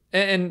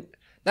 And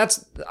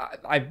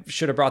I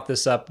should have brought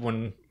this up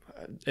when,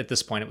 at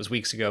this point it was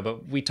weeks ago,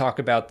 but we talk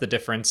about the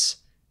difference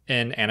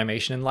in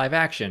animation and live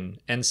action,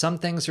 and some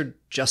things are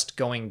just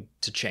going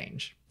to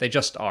change. They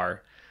just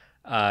are.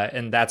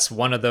 And that's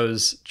one of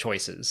those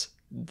choices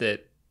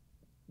that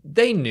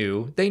they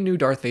knew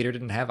Darth Vader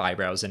didn't have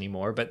eyebrows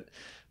anymore, but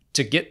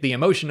to get the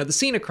emotion of the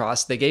scene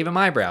across, they gave him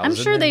eyebrows. I'm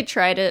sure they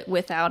tried it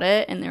without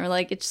it, and they were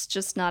like, it's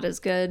just not as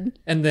good.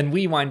 And then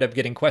we wind up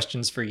getting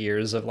questions for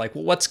years of like,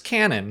 well, what's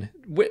canon?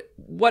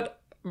 What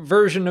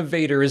version of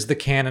Vader is the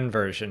canon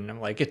version?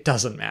 I'm like, it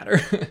doesn't matter.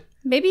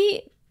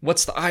 Maybe...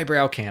 What's the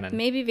eyebrow canon?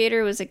 Maybe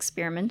Vader was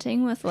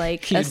experimenting with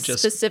like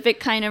specific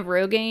kind of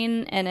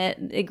Rogaine, and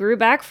it grew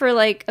back for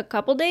like a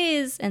couple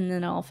days, and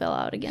then it all fell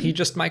out again. He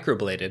just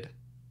microbladed.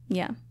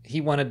 Yeah.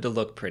 He wanted to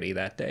look pretty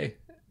that day.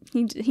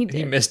 He did.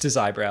 He missed his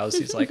eyebrows.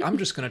 He's like, I'm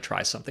just going to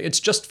try something. It's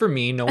just for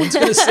me. No one's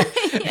going to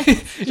see.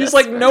 He's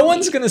like, no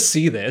one's going to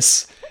see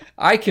this.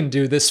 I can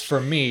do this for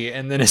me.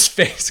 And then his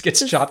face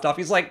gets chopped off.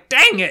 He's like,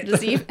 dang it.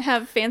 Does he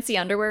have fancy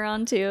underwear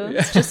on too? Yeah.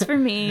 It's just for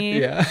me.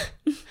 Yeah.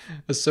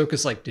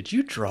 Ahsoka's like, did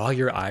you draw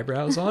your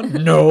eyebrows on?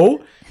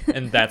 No.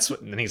 And that's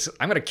what, and he's,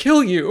 I'm going to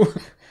kill you.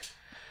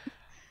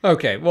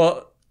 Okay.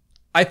 Well,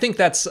 I think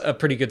that's a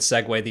pretty good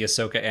segue, the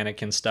Ahsoka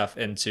Anakin stuff,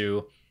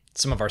 into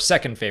some of our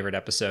second favorite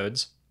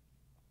episodes.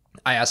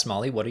 I asked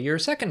Molly, what are your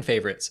second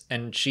favorites?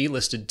 And she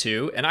listed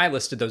 2, and I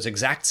listed those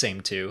exact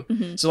same 2.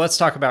 Mm-hmm. So let's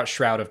talk about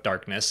Shroud of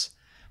Darkness,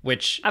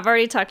 which I've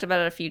already talked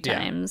about it a few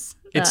times.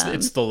 It's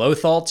the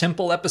Lothal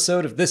Temple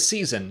episode of this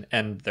season,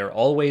 and they're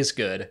always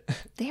good.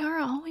 They are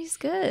always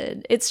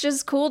good. It's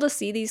just cool to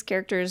see these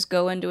characters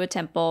go into a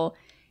temple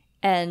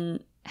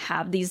and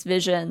have these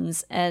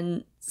visions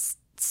and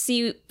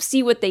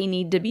see what they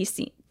need to be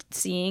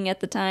seeing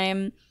at the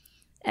time,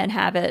 and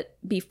have it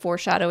be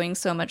foreshadowing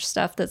so much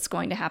stuff that's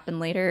going to happen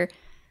later.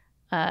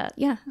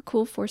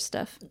 Cool Force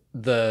stuff.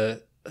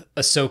 The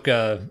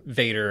Ahsoka,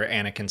 Vader,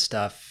 Anakin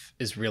stuff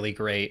is really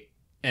great.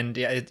 And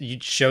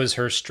it shows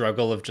her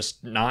struggle of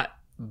just not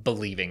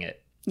believing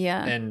it.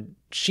 Yeah. And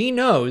she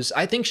knows,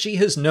 I think she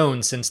has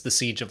known since the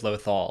Siege of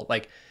Lothal.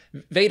 Like,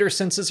 Vader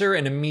senses her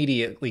and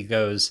immediately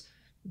goes,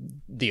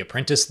 the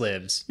apprentice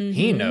lives. Mm-hmm.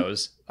 He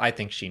knows. I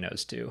think she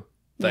knows too.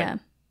 But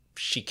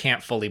she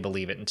can't fully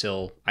believe it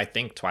until, I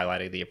think,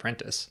 Twilight of the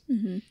Apprentice.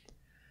 Mm-hmm.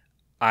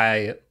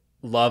 I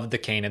love the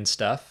Kanan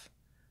stuff.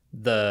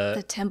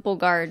 The Temple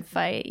Guard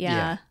fight,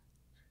 yeah.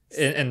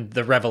 And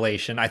the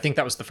revelation. I think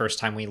that was the first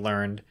time we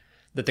learned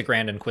that the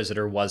Grand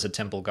Inquisitor was a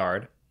Temple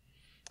Guard.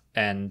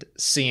 And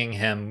seeing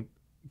him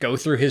go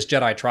through his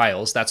Jedi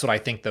trials, that's what I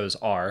think those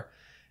are,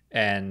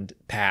 and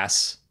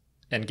pass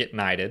and get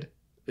knighted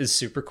is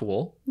super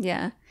cool.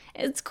 Yeah.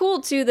 It's cool,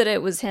 too, that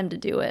it was him to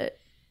do it.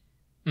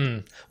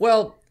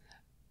 Well,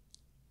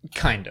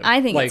 kind of.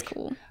 I think it's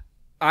cool.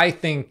 I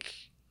think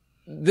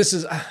this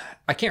is,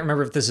 I can't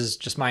remember if this is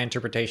just my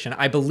interpretation.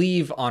 I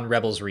believe on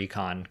Rebels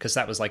Recon, because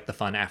that was like the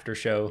fun after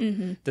show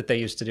that they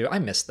used to do. I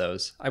miss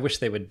those. I wish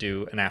they would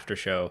do an after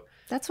show.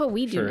 That's what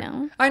we do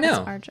now. I know.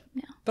 That's our job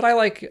now. But I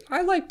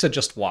like to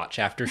just watch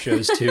after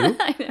shows too.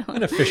 I know.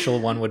 An official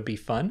one would be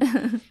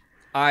fun.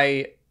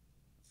 I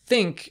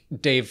think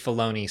Dave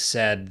Filoni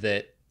said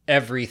that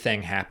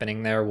everything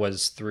happening there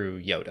was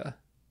through Yoda.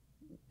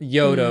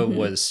 Yoda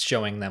was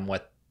showing them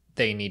what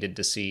they needed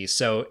to see.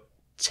 So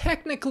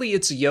technically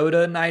it's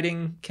Yoda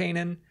knighting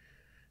Kanan,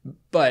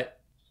 but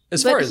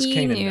as far as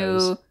Kanan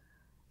knows,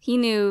 he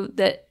knew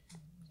that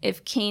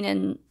if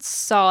Kanan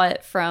saw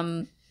it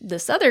from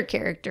this other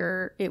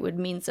character, it would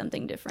mean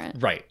something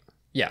different. Right.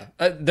 Yeah.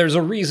 There's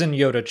a reason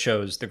Yoda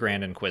chose the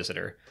Grand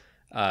Inquisitor,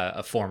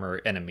 a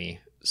former enemy.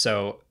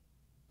 So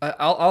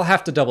I'll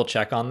have to double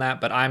check on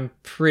that, but I'm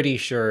pretty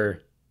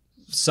sure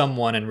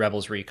someone in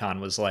Rebels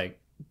Recon was like,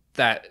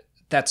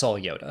 that's all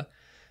Yoda.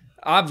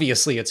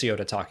 Obviously, it's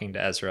Yoda talking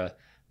to Ezra,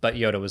 but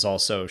Yoda was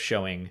also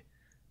showing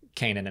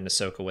Kanan and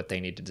Ahsoka what they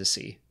needed to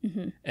see.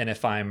 Mm-hmm. And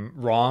if I'm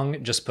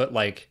wrong, just put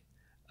like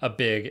a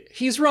big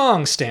 "he's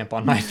wrong" stamp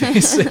on my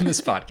face in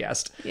this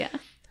podcast. Yeah.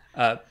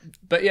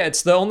 But yeah,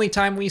 it's the only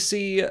time we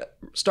see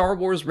Star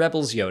Wars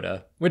Rebels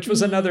Yoda, which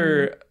was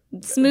another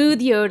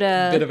smooth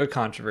Yoda. Bit of a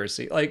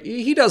controversy. Like,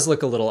 he does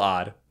look a little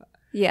odd.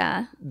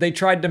 Yeah. They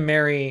tried to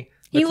marry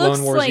the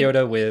Clone Wars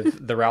Yoda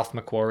with the Ralph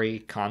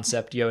McQuarrie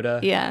concept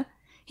Yoda. Yeah.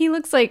 He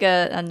looks like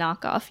a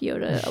knockoff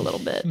Yoda a little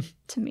bit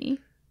to me.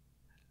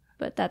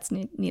 But that's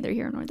neither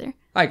here nor there.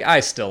 I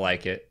still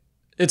like it.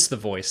 It's the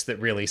voice that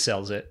really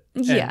sells it.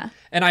 Yeah.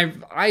 And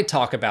I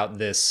talk about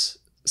this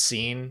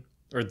scene,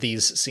 or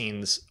these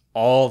scenes,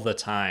 all the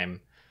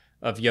time,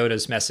 of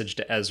Yoda's message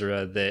to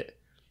Ezra that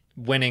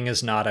winning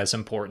is not as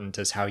important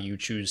as how you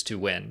choose to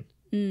win.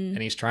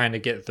 And he's trying to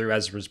get through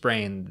Ezra's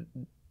brain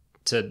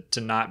to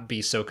not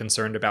be so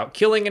concerned about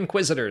killing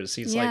Inquisitors.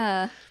 He's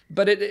like,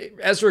 but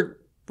Ezra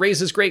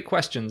raises great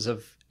questions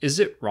of, is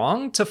it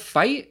wrong to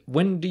fight?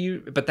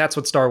 But that's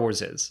what Star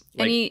Wars is.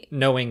 Like,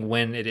 knowing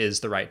when it is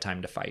the right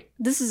time to fight.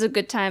 This is a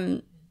good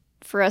time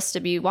for us to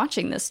be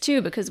watching this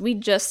too, because we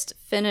just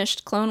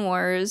finished Clone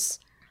Wars,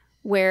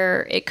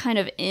 where it kind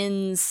of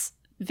ends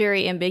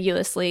very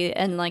ambiguously,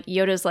 and like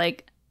Yoda's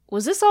like,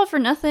 was this all for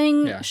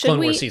nothing? Yeah, Clone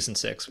Wars Season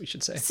 6, we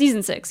should say.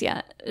 Season 6,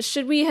 yeah.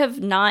 Should we have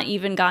not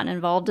even gotten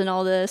involved in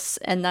all this?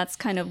 And that's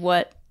kind of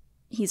what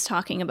he's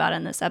talking about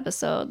in this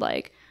episode.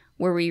 Like,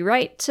 were we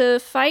right to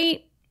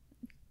fight?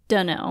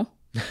 Dunno.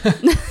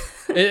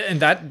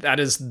 And that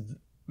is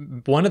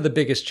one of the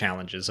biggest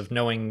challenges of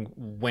knowing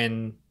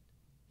when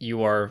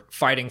you are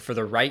fighting for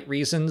the right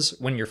reasons,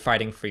 when you're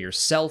fighting for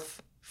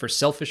yourself, for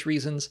selfish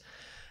reasons.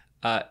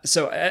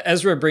 So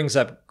Ezra brings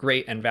up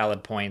great and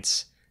valid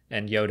points,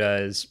 and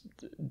Yoda is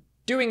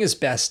doing his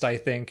best, I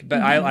think.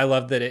 But I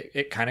love that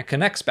it kind of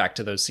connects back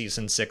to those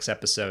Season 6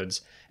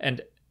 episodes,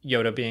 and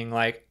Yoda being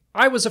like,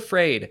 I was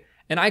afraid,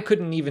 and I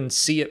couldn't even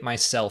see it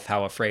myself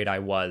how afraid I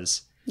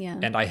was. Yeah.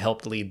 And I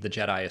helped lead the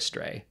Jedi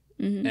astray.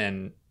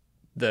 And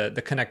the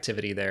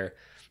connectivity there.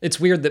 It's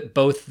weird that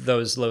both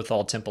those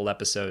Lothal Temple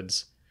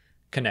episodes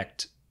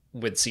connect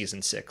with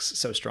season 6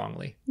 so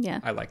strongly. Yeah.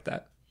 I like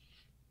that.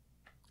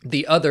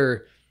 The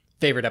other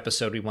favorite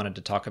episode we wanted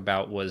to talk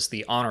about was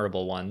the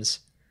Honorable Ones.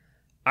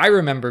 I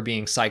remember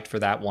being psyched for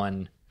that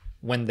one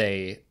when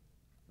they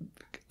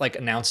like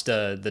announced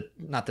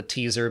not the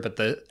teaser, but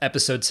the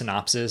episode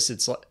synopsis.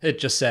 It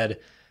just said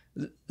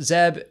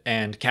Zeb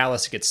and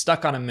Callus get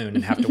stuck on a moon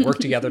and have to work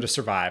together to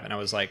survive. And I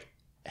was like,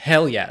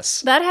 hell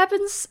yes. That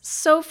happens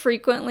so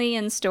frequently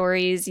in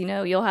stories. You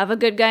know, you'll have a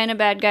good guy and a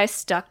bad guy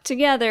stuck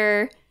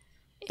together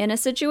in a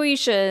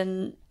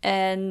situation,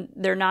 and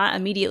they're not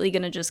immediately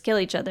going to just kill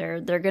each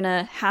other. They're going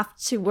to have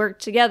to work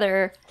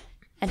together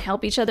and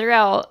help each other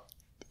out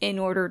in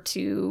order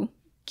to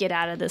get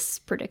out of this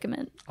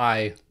predicament.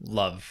 I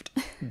loved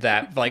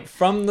that, like,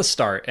 from the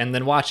start. And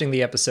then watching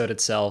the episode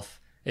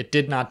itself, it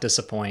did not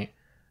disappoint.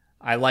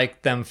 I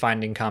liked them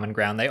finding common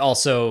ground. They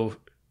also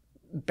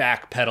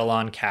backpedal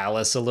on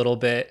Callus a little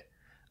bit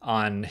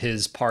on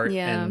his part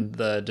in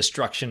the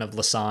destruction of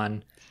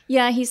Lasan.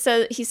 Yeah, he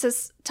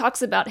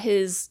talks about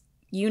his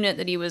unit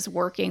that he was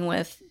working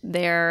with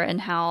there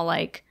and how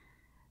like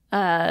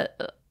the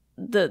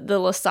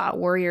Lasat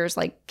warriors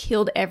like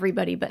killed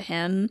everybody but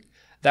him.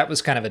 That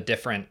was kind of a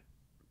different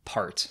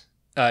part.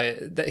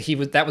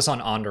 That was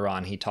on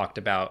Onderon. He talked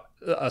about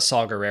a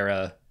Saw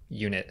Gerrera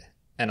unit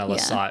and a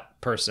Lasat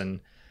person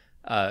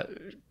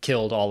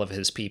killed all of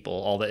his people,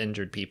 all the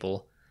injured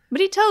people. But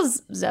he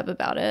tells Zeb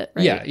about it,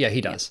 right? Yeah, he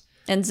does.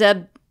 Yeah. And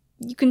Zeb,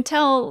 you can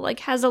tell,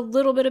 like, has a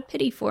little bit of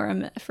pity for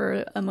him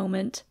for a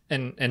moment.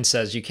 And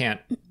says, you can't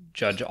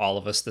judge all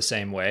of us the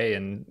same way.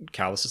 And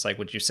Callus is like,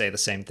 would you say the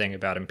same thing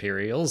about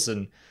Imperials?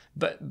 And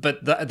but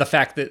the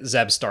fact that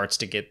Zeb starts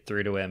to get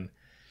through to him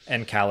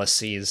and Callus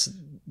sees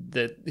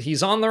that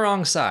he's on the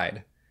wrong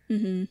side.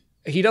 Mm-hmm.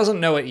 He doesn't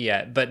know it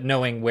yet, but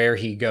knowing where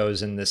he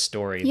goes in this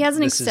story, he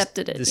hasn't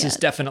accepted it. This is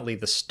definitely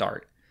the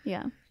start.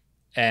 Yeah.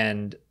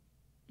 And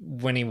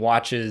when he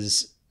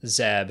watches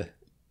Zeb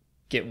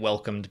get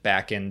welcomed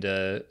back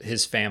into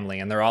his family,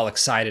 and they're all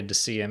excited to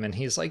see him, and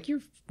he's like,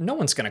 no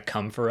one's going to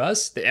come for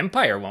us. The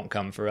Empire won't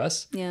come for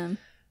us. Yeah.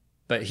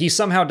 But he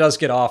somehow does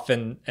get off,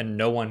 and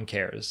no one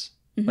cares.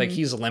 Mm-hmm. Like,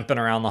 he's limping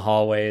around the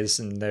hallways,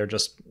 and they're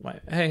just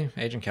like, hey,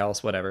 Agent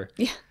Callus, whatever.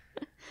 Yeah.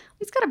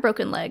 He's got a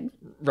broken leg.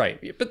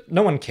 Right. But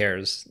no one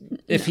cares.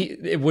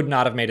 It would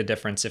not have made a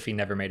difference if he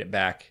never made it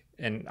back.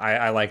 And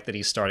I like that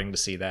he's starting to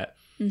see that.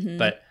 Mm-hmm.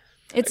 But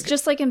it's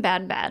just like in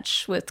Bad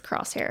Batch with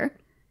Crosshair.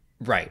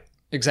 Right.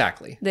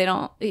 Exactly.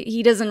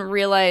 He doesn't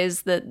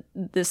realize that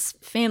this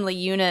family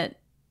unit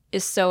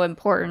is so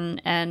important,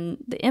 and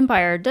the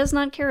Empire does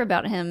not care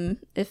about him.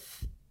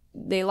 If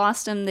they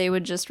lost him, they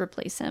would just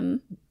replace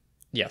him.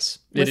 Yes.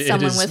 With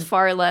someone with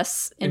far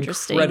less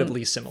interesting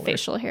incredibly similar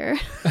facial hair.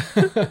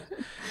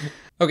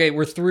 Okay,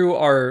 we're through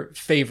our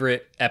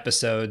favorite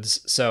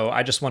episodes, so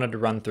I just wanted to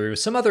run through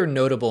some other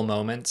notable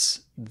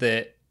moments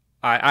that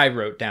I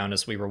wrote down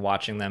as we were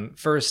watching them.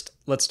 First,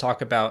 let's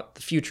talk about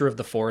the future of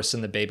the Force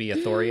and the baby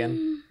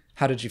Ithorian.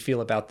 How did you feel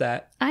about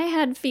that? I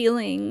had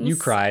feelings. You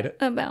cried.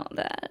 About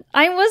that.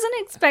 I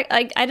wasn't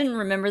I didn't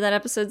remember that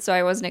episode, so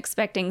I wasn't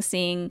expecting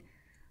seeing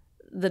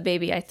the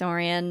baby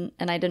Ithorian,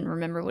 and I didn't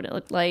remember what it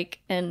looked like,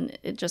 and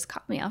it just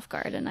caught me off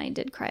guard, and I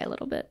did cry a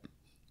little bit.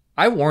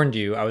 I warned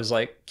you. I was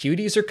like,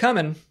 cuties are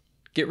coming.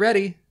 Get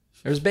ready.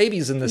 There's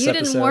babies in this episode.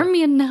 You didn't warn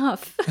me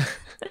enough.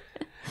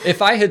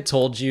 If I had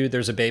told you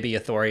there's a baby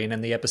Ithorian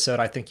in the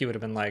episode, I think you would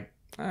have been like,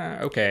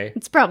 okay.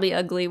 It's probably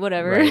ugly,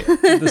 whatever. Right.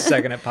 The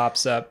second it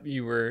pops up,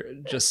 you were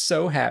just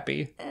so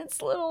happy.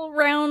 It's little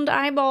round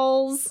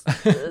eyeballs.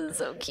 It's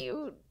so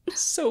cute.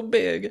 So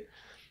big.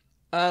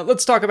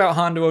 Let's talk about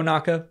Hondo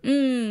Ohnaka.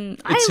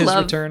 It's his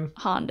return.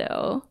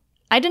 Hondo.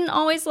 I didn't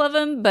always love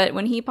him, but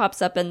when he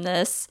pops up in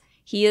this,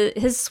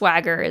 his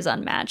swagger is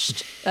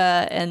unmatched,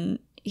 and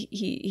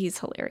he's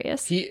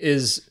hilarious. He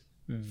is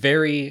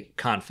very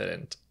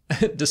confident,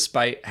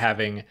 despite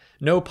having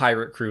no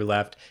pirate crew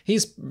left.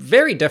 He's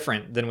very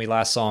different than we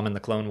last saw him in the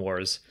Clone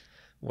Wars,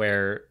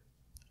 where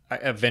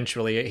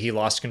eventually he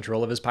lost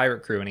control of his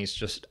pirate crew and he's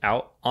just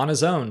out on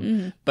his own.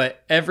 Mm-hmm.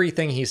 But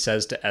everything he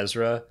says to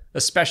Ezra,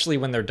 especially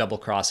when they're double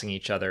crossing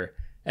each other,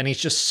 and he's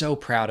just so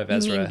proud of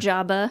Ezra. You mean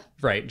Jabba?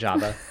 Right,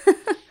 Jabba.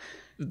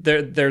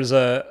 There's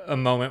a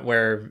moment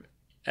where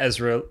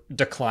Ezra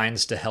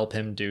declines to help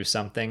him do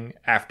something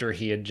after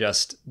he had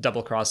just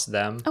double-crossed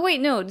them. Oh, wait,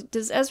 no.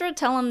 Does Ezra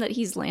tell him that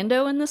he's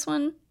Lando in this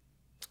one?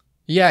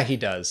 Yeah, he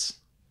does.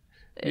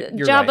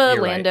 Jabba,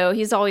 Lando. Right.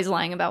 He's always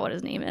lying about what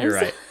his name is. You're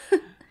right.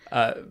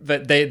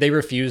 But they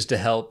refuse to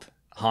help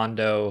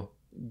Hondo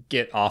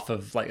get off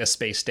of like a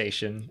space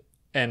station.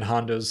 And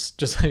Hondo's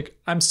just like,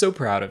 I'm so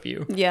proud of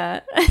you. Yeah.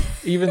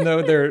 Even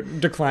though they're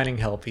declining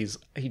help,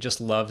 he just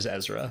loves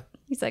Ezra.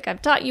 He's like,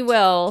 I've taught you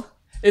well.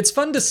 It's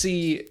fun to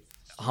see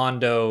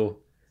Hondo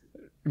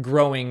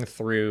growing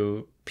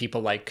through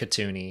people like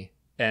Katuni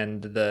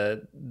and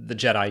the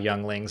Jedi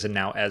younglings and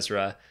now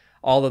Ezra.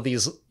 All of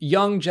these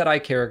young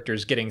Jedi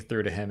characters getting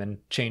through to him and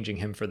changing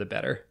him for the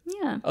better.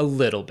 Yeah. A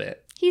little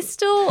bit. He's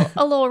still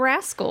a little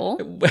rascal,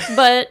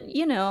 but,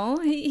 you know,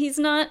 he's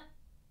not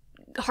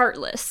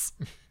heartless.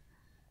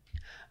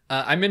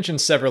 I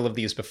mentioned several of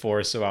these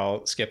before, so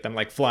I'll skip them.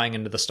 Like flying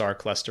into the star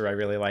cluster, I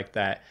really like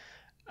that.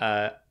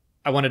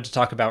 I wanted to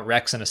talk about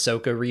Rex and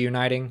Ahsoka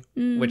reuniting,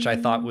 which I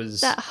thought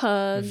was that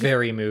hug.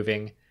 very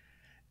moving.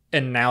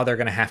 And now they're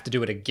going to have to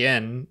do it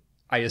again,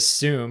 I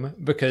assume,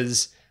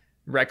 because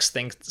Rex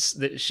thinks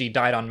that she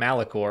died on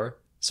Malachor.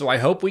 So I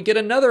hope we get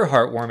another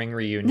heartwarming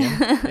reunion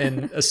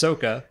in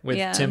Ahsoka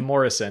with Tim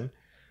Morrison.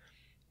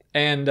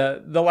 And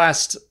the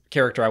last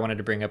character I wanted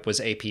to bring up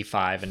was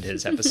AP5 and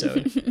his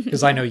episode,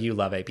 because I know you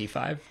love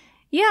AP5.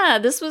 Yeah,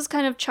 this was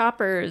kind of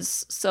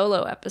Chopper's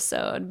solo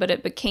episode, but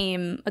it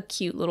became a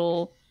cute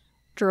little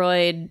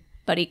droid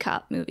buddy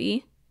cop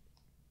movie.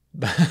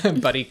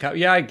 Buddy cop,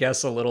 yeah, I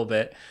guess a little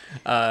bit.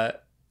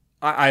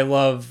 I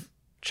love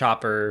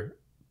Chopper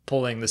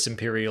pulling this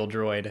Imperial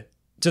droid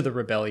to the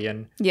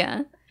rebellion.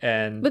 Yeah.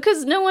 And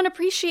because no one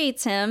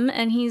appreciates him,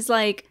 and he's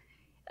like,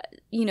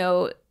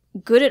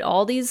 good at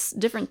all these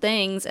different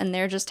things, and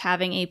they're just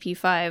having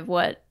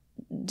AP5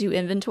 do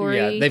inventory.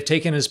 Yeah, they've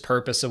taken his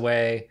purpose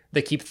away.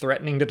 They keep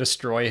threatening to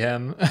destroy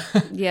him.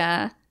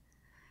 Yeah.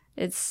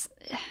 It's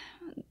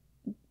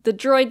the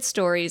droid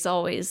stories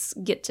always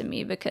get to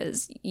me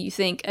because you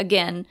think,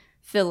 again,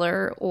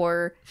 filler,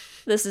 or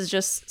this is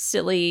just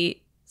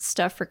silly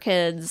stuff for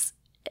kids,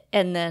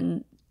 and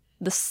then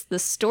the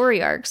story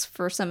arcs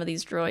for some of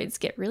these droids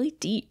get really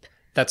deep.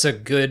 That's a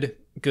good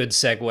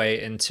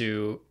segue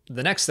into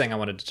the next thing I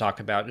wanted to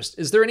talk about. Just,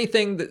 is there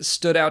anything that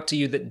stood out to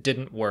you that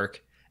didn't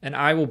work? And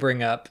I will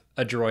bring up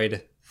a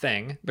droid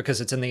thing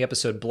because it's in the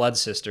episode Blood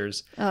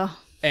Sisters. Oh.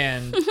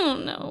 And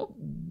oh no.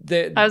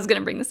 I was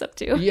going to bring this up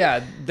too.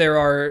 Yeah, there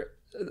are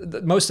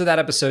most of that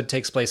episode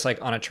takes place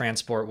like on a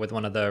transport with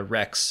one of the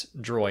Rex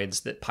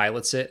droids that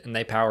pilots it, and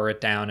they power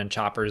it down, and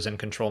Chopper's in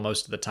control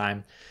most of the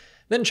time.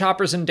 Then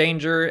Chopper's in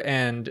danger,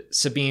 and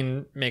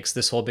Sabine makes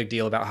this whole big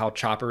deal about how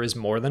Chopper is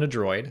more than a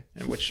droid,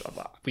 which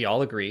we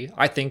all agree.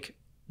 I think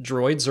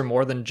droids are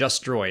more than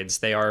just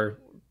droids. They are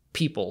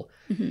people.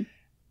 Mm-hmm.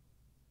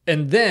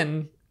 And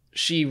then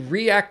she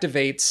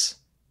reactivates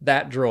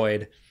that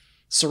droid,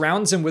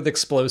 surrounds him with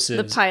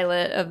explosives. The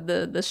pilot of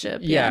the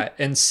ship. Yeah,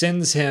 and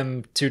sends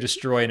him to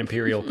destroy an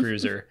Imperial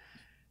cruiser.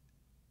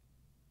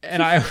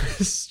 And I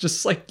was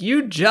just like,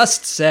 you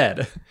just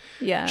said,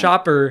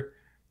 Chopper,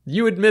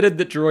 you admitted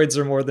that droids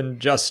are more than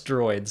just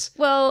droids.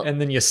 Well, and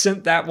then you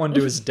sent that one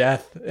to his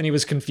death, and he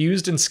was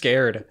confused and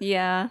scared.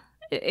 Yeah,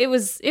 it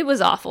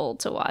was awful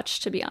to watch,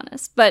 to be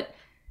honest. But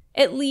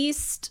at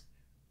least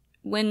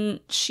when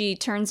she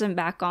turns him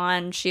back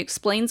on, she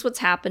explains what's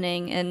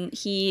happening, and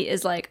he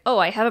is like, oh,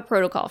 I have a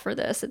protocol for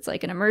this. It's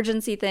like an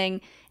emergency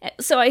thing.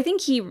 So I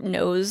think he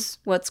knows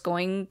what's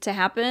going to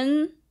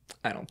happen.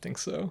 I don't think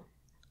so.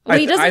 Well,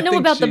 he doesn't know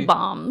about the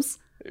bombs.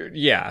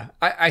 Yeah.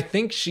 I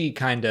think she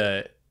kind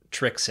of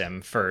tricks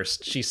him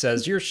first. She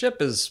says, your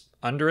ship is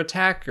under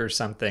attack or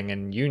something,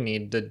 and you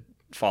need to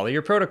follow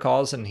your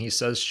protocols. And he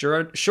says,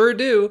 sure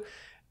do.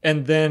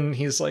 And then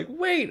he's like,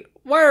 wait,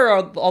 why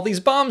are all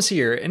these bombs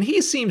here? And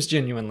he seems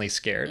genuinely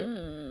scared.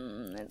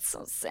 It's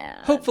so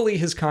sad. Hopefully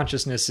his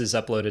consciousness is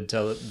uploaded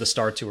to the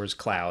Star Tours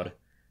cloud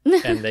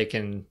and they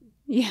can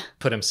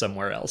put him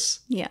somewhere else.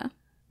 Yeah.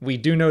 We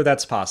do know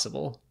that's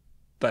possible,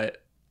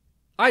 but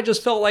I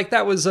just felt like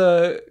that was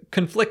a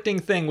conflicting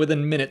thing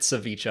within minutes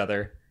of each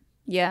other.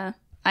 Yeah.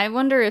 I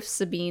wonder if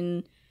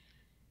Sabine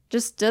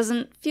just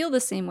doesn't feel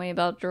the same way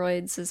about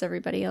droids as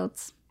everybody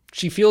else.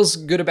 She feels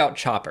good about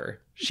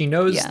Chopper. She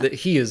knows that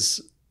he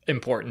is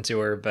important to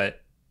her,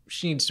 but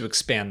she needs to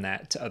expand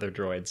that to other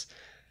droids.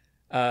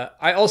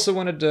 I also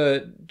wanted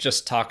to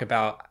just talk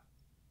about,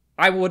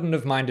 I wouldn't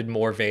have minded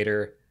more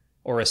Vader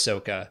or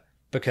Ahsoka,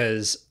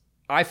 because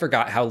I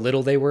forgot how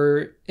little they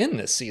were in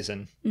this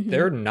season. Mm-hmm.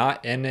 They're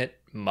not in it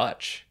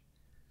much.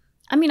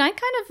 I mean, I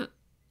kind of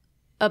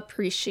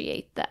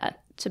appreciate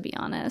that, to be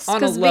honest.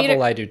 On a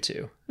level, I do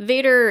too.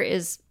 Vader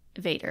is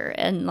Vader,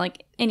 and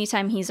like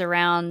anytime he's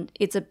around,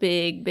 it's a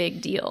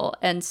big deal.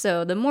 And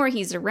so the more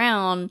he's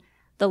around,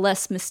 the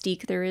less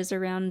mystique there is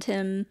around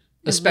him,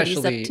 especially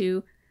what he's up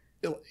to.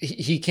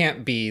 He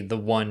can't be the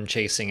one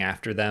chasing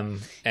after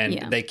them,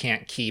 and they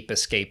can't keep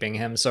escaping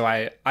him. So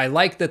I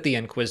like that the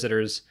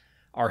Inquisitors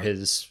are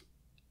his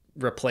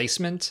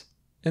replacement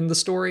in the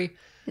story,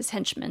 his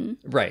henchmen,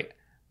 right?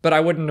 But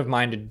I wouldn't have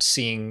minded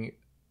seeing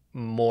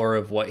more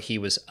of what he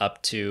was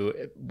up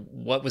to.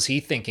 What was he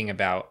thinking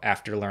about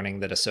after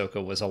learning that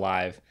Ahsoka was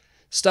alive?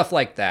 Stuff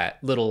like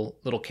that. Little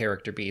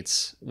character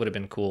beats would have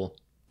been cool.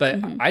 But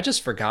I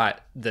just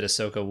forgot that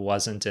Ahsoka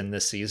wasn't in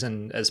this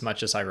season as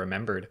much as I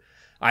remembered.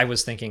 I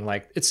was thinking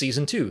like, it's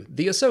season 2,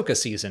 the Ahsoka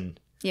season.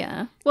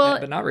 Yeah. Well,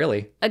 but not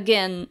really.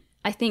 Again,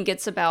 I think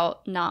it's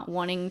about not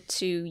wanting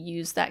to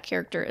use that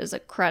character as a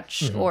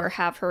crutch or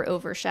have her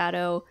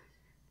overshadow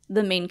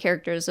the main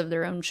characters of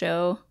their own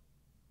show.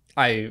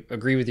 I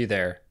agree with you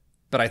there,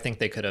 but I think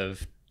they could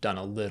have done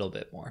a little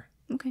bit more.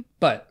 Okay.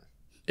 But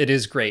it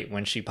is great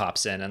when she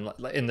pops in and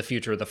in the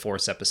Future of the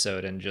Force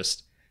episode and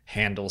just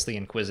handles the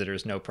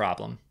Inquisitors no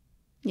problem.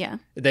 Yeah.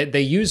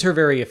 They use her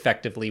very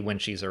effectively when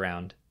she's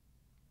around.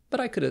 But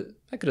I could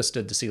have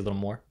stood to see a little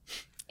more.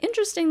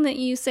 interesting that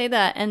you say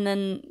that, and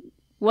then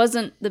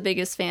wasn't the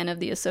biggest fan of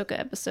the Ahsoka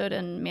episode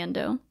in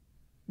Mando.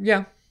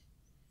 Yeah.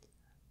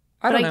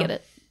 I don't know.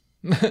 Get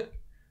it.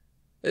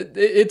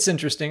 It's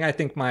interesting. I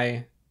think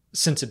my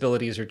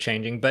sensibilities are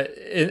changing, but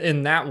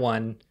in that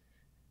one,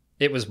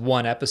 it was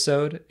one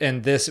episode,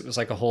 and this, it was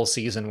like a whole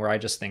season where I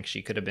just think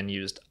she could have been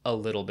used a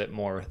little bit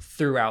more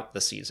throughout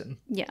the season.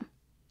 Yeah.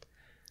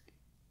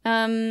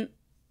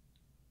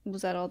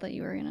 Was that all that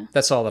you were gonna?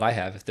 That's all that I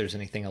have. If there's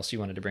anything else you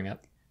wanted to bring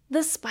up.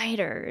 The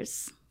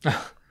spiders.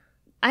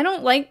 I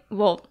don't like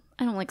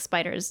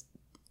spiders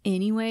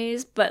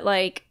anyways, but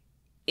like,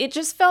 it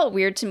just felt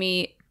weird to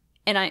me,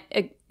 and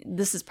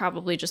this is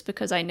probably just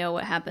because I know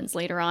what happens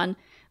later on,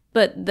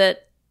 but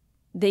that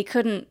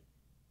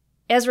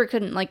Ezra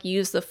couldn't like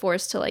use the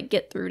Force to like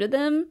get through to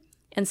them,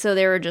 and so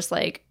they were just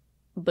like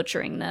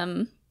butchering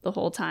them the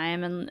whole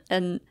time,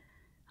 and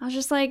I was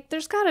just like,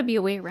 there's got to be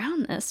a way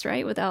around this,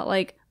 right? Without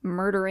like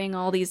murdering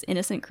all these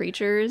innocent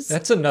creatures.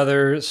 That's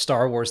another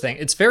Star Wars thing.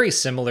 It's very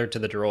similar to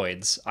the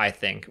droids, I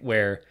think,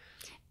 where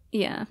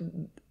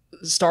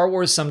Star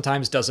Wars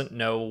sometimes doesn't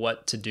know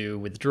what to do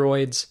with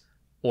droids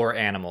or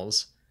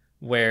animals,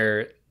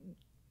 where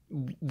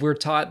we're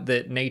taught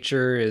that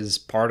nature is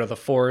part of the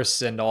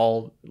Force and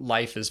all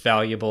life is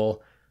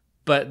valuable,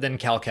 but then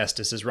Cal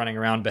Kestis is running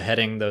around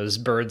beheading those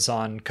birds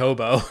on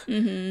Kobo.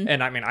 Mm-hmm.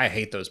 And I mean, I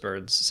hate those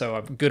birds,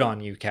 so good on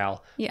you,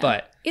 Cal. Yeah.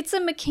 But it's a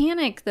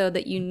mechanic, though,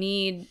 that you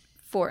need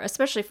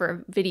especially for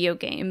a video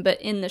game,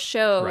 but in the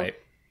show, right,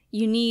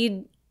 you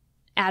need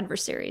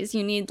adversaries.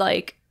 You need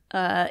like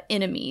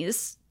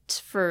enemies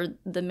for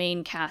the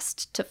main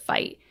cast to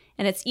fight.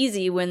 And it's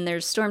easy when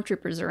there's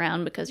stormtroopers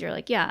around because you're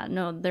like, yeah,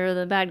 no, they're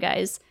the bad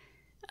guys,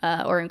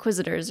 or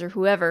Inquisitors or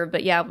whoever.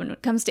 But yeah, when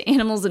it comes to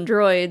animals and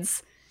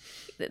droids,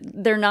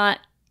 they're not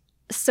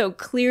so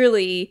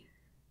clearly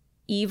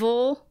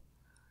evil.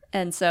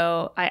 And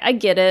so I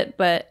get it,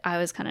 but I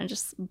was kind of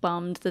just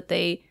bummed that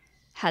they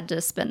had to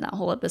spend that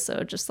whole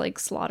episode just like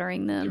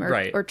slaughtering them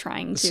or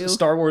trying to.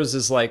 Star Wars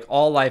is like,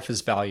 all life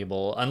is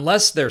valuable.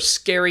 Unless they're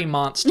scary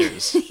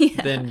monsters,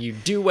 then you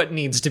do what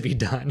needs to be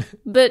done.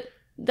 But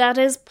that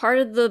is part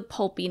of the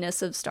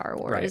pulpiness of Star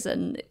Wars, right.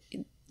 And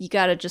you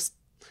got to just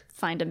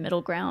find a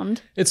middle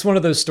ground. It's one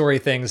of those story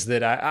things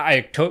that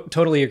I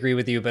totally agree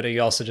with you, but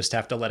you also just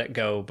have to let it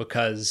go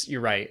because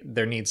you're right.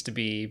 There needs to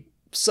be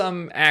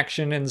some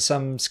action and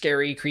some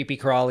scary, creepy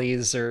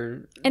crawlies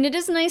And it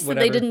is nice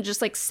whatever. That they didn't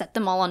just like set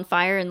them all on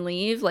fire and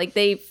leave. Like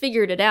they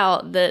figured it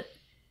out that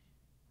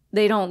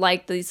they don't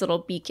like these little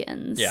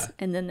beacons. Yeah.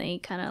 And then they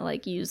kind of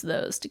like use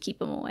those to keep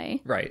them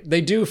away. Right.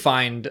 They do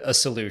find a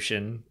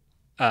solution.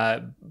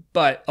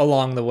 But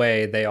along the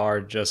way,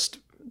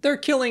 they're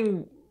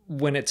killing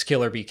when it's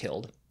kill or be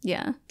killed.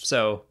 Yeah.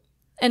 So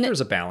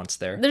there's a balance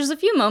there. There's a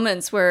few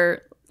moments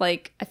where,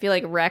 like, I feel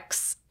like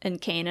Rex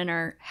and Kanan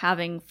are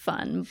having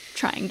fun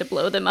trying to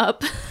blow them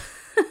up.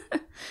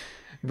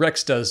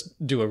 Rex does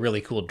do a really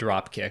cool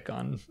drop kick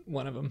on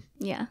one of them.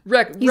 Yeah. He's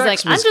Rex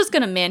like, I'm just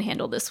going to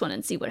manhandle this one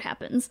and see what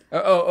happens.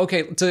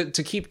 Okay.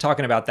 To keep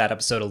talking about that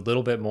episode a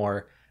little bit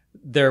more,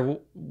 there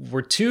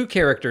were two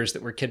characters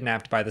that were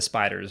kidnapped by the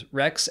spiders,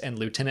 Rex and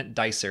Lieutenant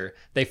Dicer.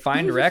 They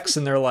find Rex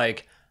and they're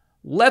like,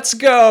 let's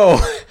go.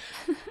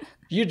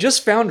 You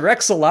just found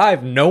Rex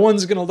alive. No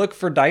one's going to look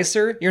for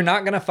Dicer. You're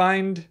not going to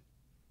find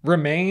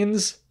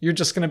remains. You're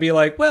just going to be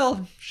like,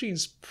 well,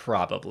 she's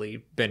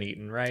probably been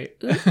eaten, right?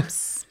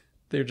 Oops.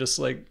 They're just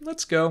like,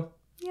 let's go.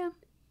 Yeah.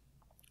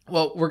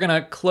 Well, we're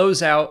going to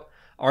close out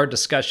our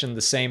discussion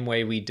the same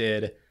way we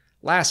did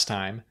last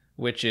time,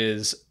 which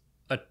is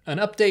an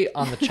update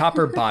on the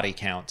Chopper body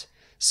count.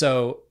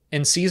 So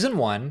in season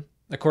 1,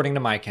 according to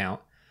my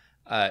count,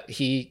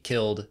 he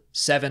killed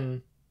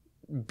 7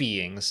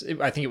 beings.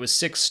 I think it was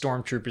 6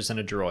 stormtroopers and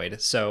a droid.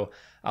 So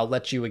I'll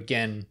let you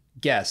again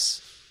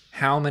guess,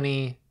 how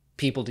many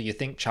people do you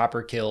think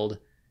Chopper killed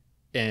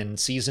in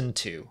season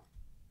 2?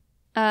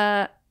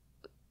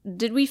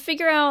 Did we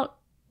figure out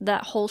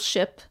that whole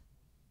ship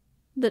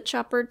that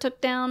Chopper took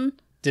down?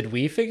 Did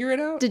we figure it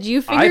out? Did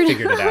you figure it out? I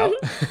figured it out.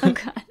 Oh,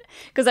 God.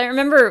 Because I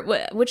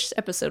remember, which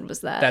episode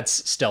was that?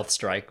 That's Stealth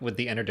Strike with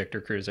the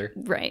interdictor cruiser.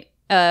 Right.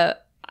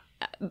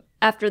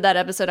 After that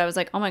episode, I was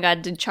like, oh my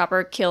God, did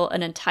Chopper kill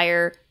an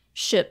entire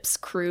ship's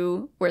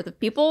crew worth of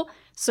people?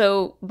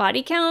 So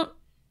body count,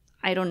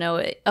 I don't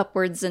know,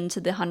 upwards into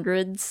the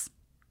hundreds.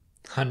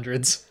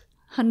 Hundreds.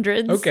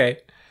 Okay.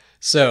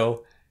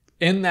 So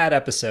in that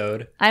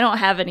episode, I don't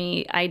have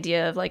any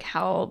idea of like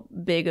how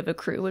big of a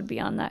crew would be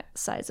on that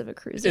size of a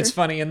cruiser. It's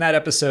funny, in that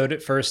episode,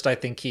 at first, I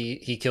think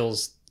he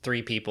kills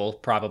 3 people,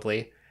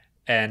 probably.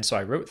 And so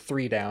I wrote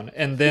 3 down.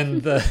 And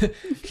then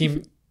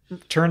he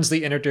turns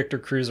the interdictor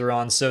cruiser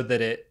on so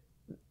that it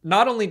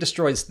not only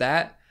destroys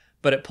that,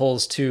 but it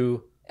pulls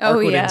 2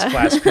 Arquitens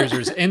class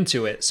cruisers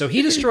into it. So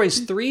he destroys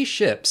 3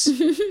 ships.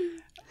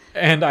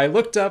 And I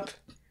looked up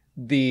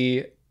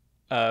the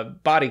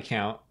body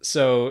count.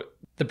 So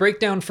the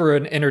breakdown for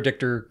an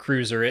interdictor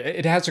cruiser,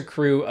 it has a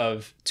crew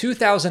of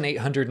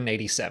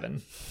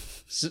 2,887,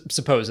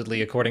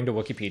 supposedly, according to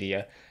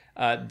Wikipedia.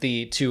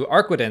 The 2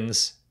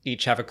 Arquitens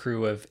each have a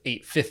crew of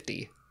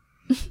 850.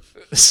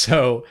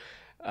 So,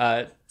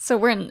 So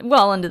we're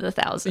well into the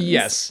thousands.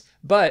 yes.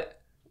 But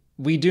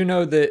we do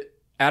know that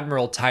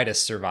Admiral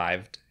Titus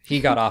survived. He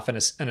got off in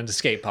an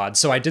escape pod.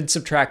 So I did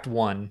subtract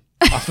 1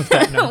 off of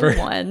that number.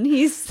 1.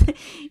 He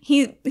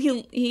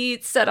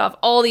set off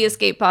all the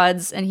escape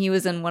pods, and he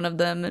was in one of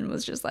them, and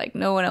was just like,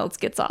 no one else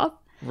gets off.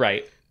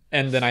 Right.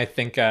 And then I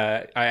think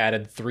I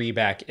added 3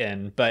 back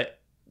in,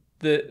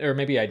 or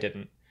maybe I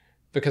didn't,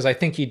 because I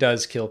think he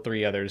does kill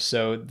 3 others.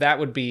 So that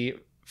would be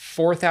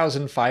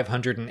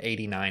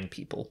 4,589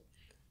 people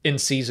in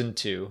season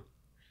 2.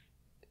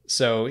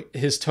 So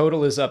his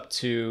total is up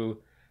to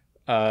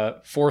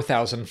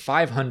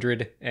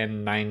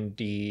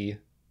 4,590.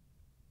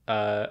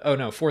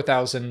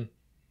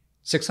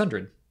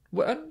 4,600.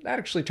 Well, that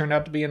actually turned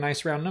out to be a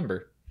nice round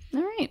number.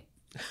 All right.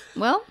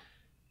 Well,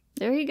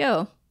 there you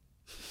go.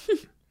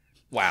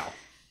 Wow.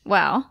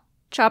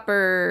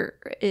 Chopper,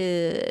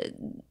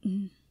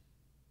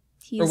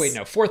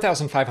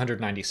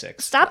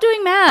 4,596. Stop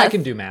doing math. I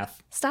can do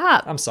math.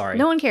 Stop. I'm sorry.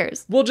 No one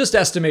cares. We'll just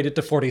estimate it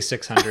to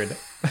 4,600.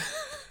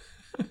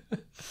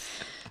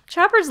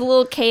 Chopper's a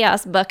little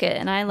chaos bucket,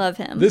 and I love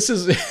him. This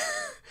is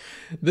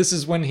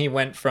when he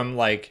went from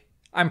like,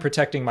 I'm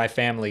protecting my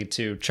family,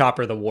 to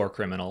Chopper the war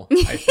criminal,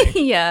 I think.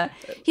 Yeah.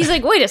 He's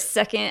like, wait a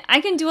second.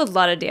 I can do a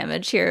lot of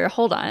damage here.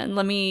 Hold on.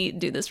 Let me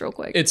do this real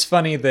quick. It's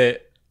funny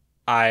that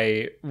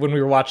when we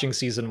were watching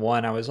season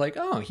 1, I was like,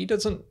 oh, he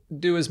doesn't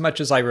do as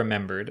much as I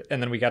remembered.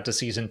 And then we got to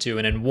season 2,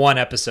 and in one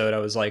episode, I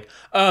was like,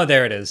 oh,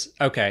 there it is.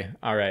 Okay.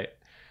 All right.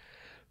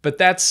 But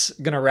that's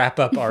going to wrap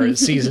up our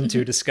season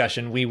 2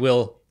 discussion. We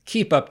will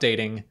keep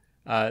updating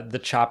the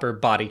Chopper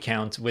body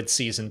count with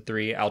season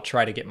 3. I'll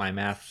try to get my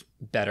math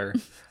better.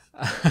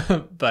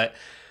 But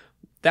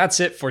that's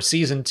it for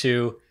season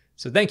 2.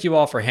 So thank you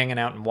all for hanging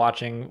out and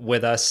watching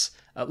with us.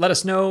 Let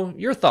us know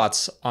your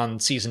thoughts on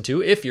season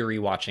 2 if you're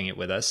rewatching it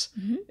with us.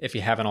 Mm-hmm. If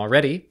you haven't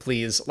already,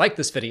 please like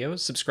this video,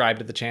 subscribe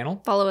to the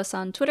channel. Follow us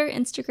on Twitter,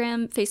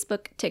 Instagram,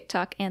 Facebook,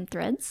 TikTok, and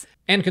Threads.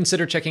 And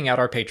consider checking out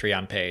our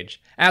Patreon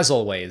page. As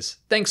always,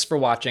 thanks for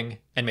watching,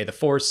 and may the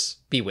Force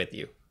be with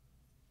you.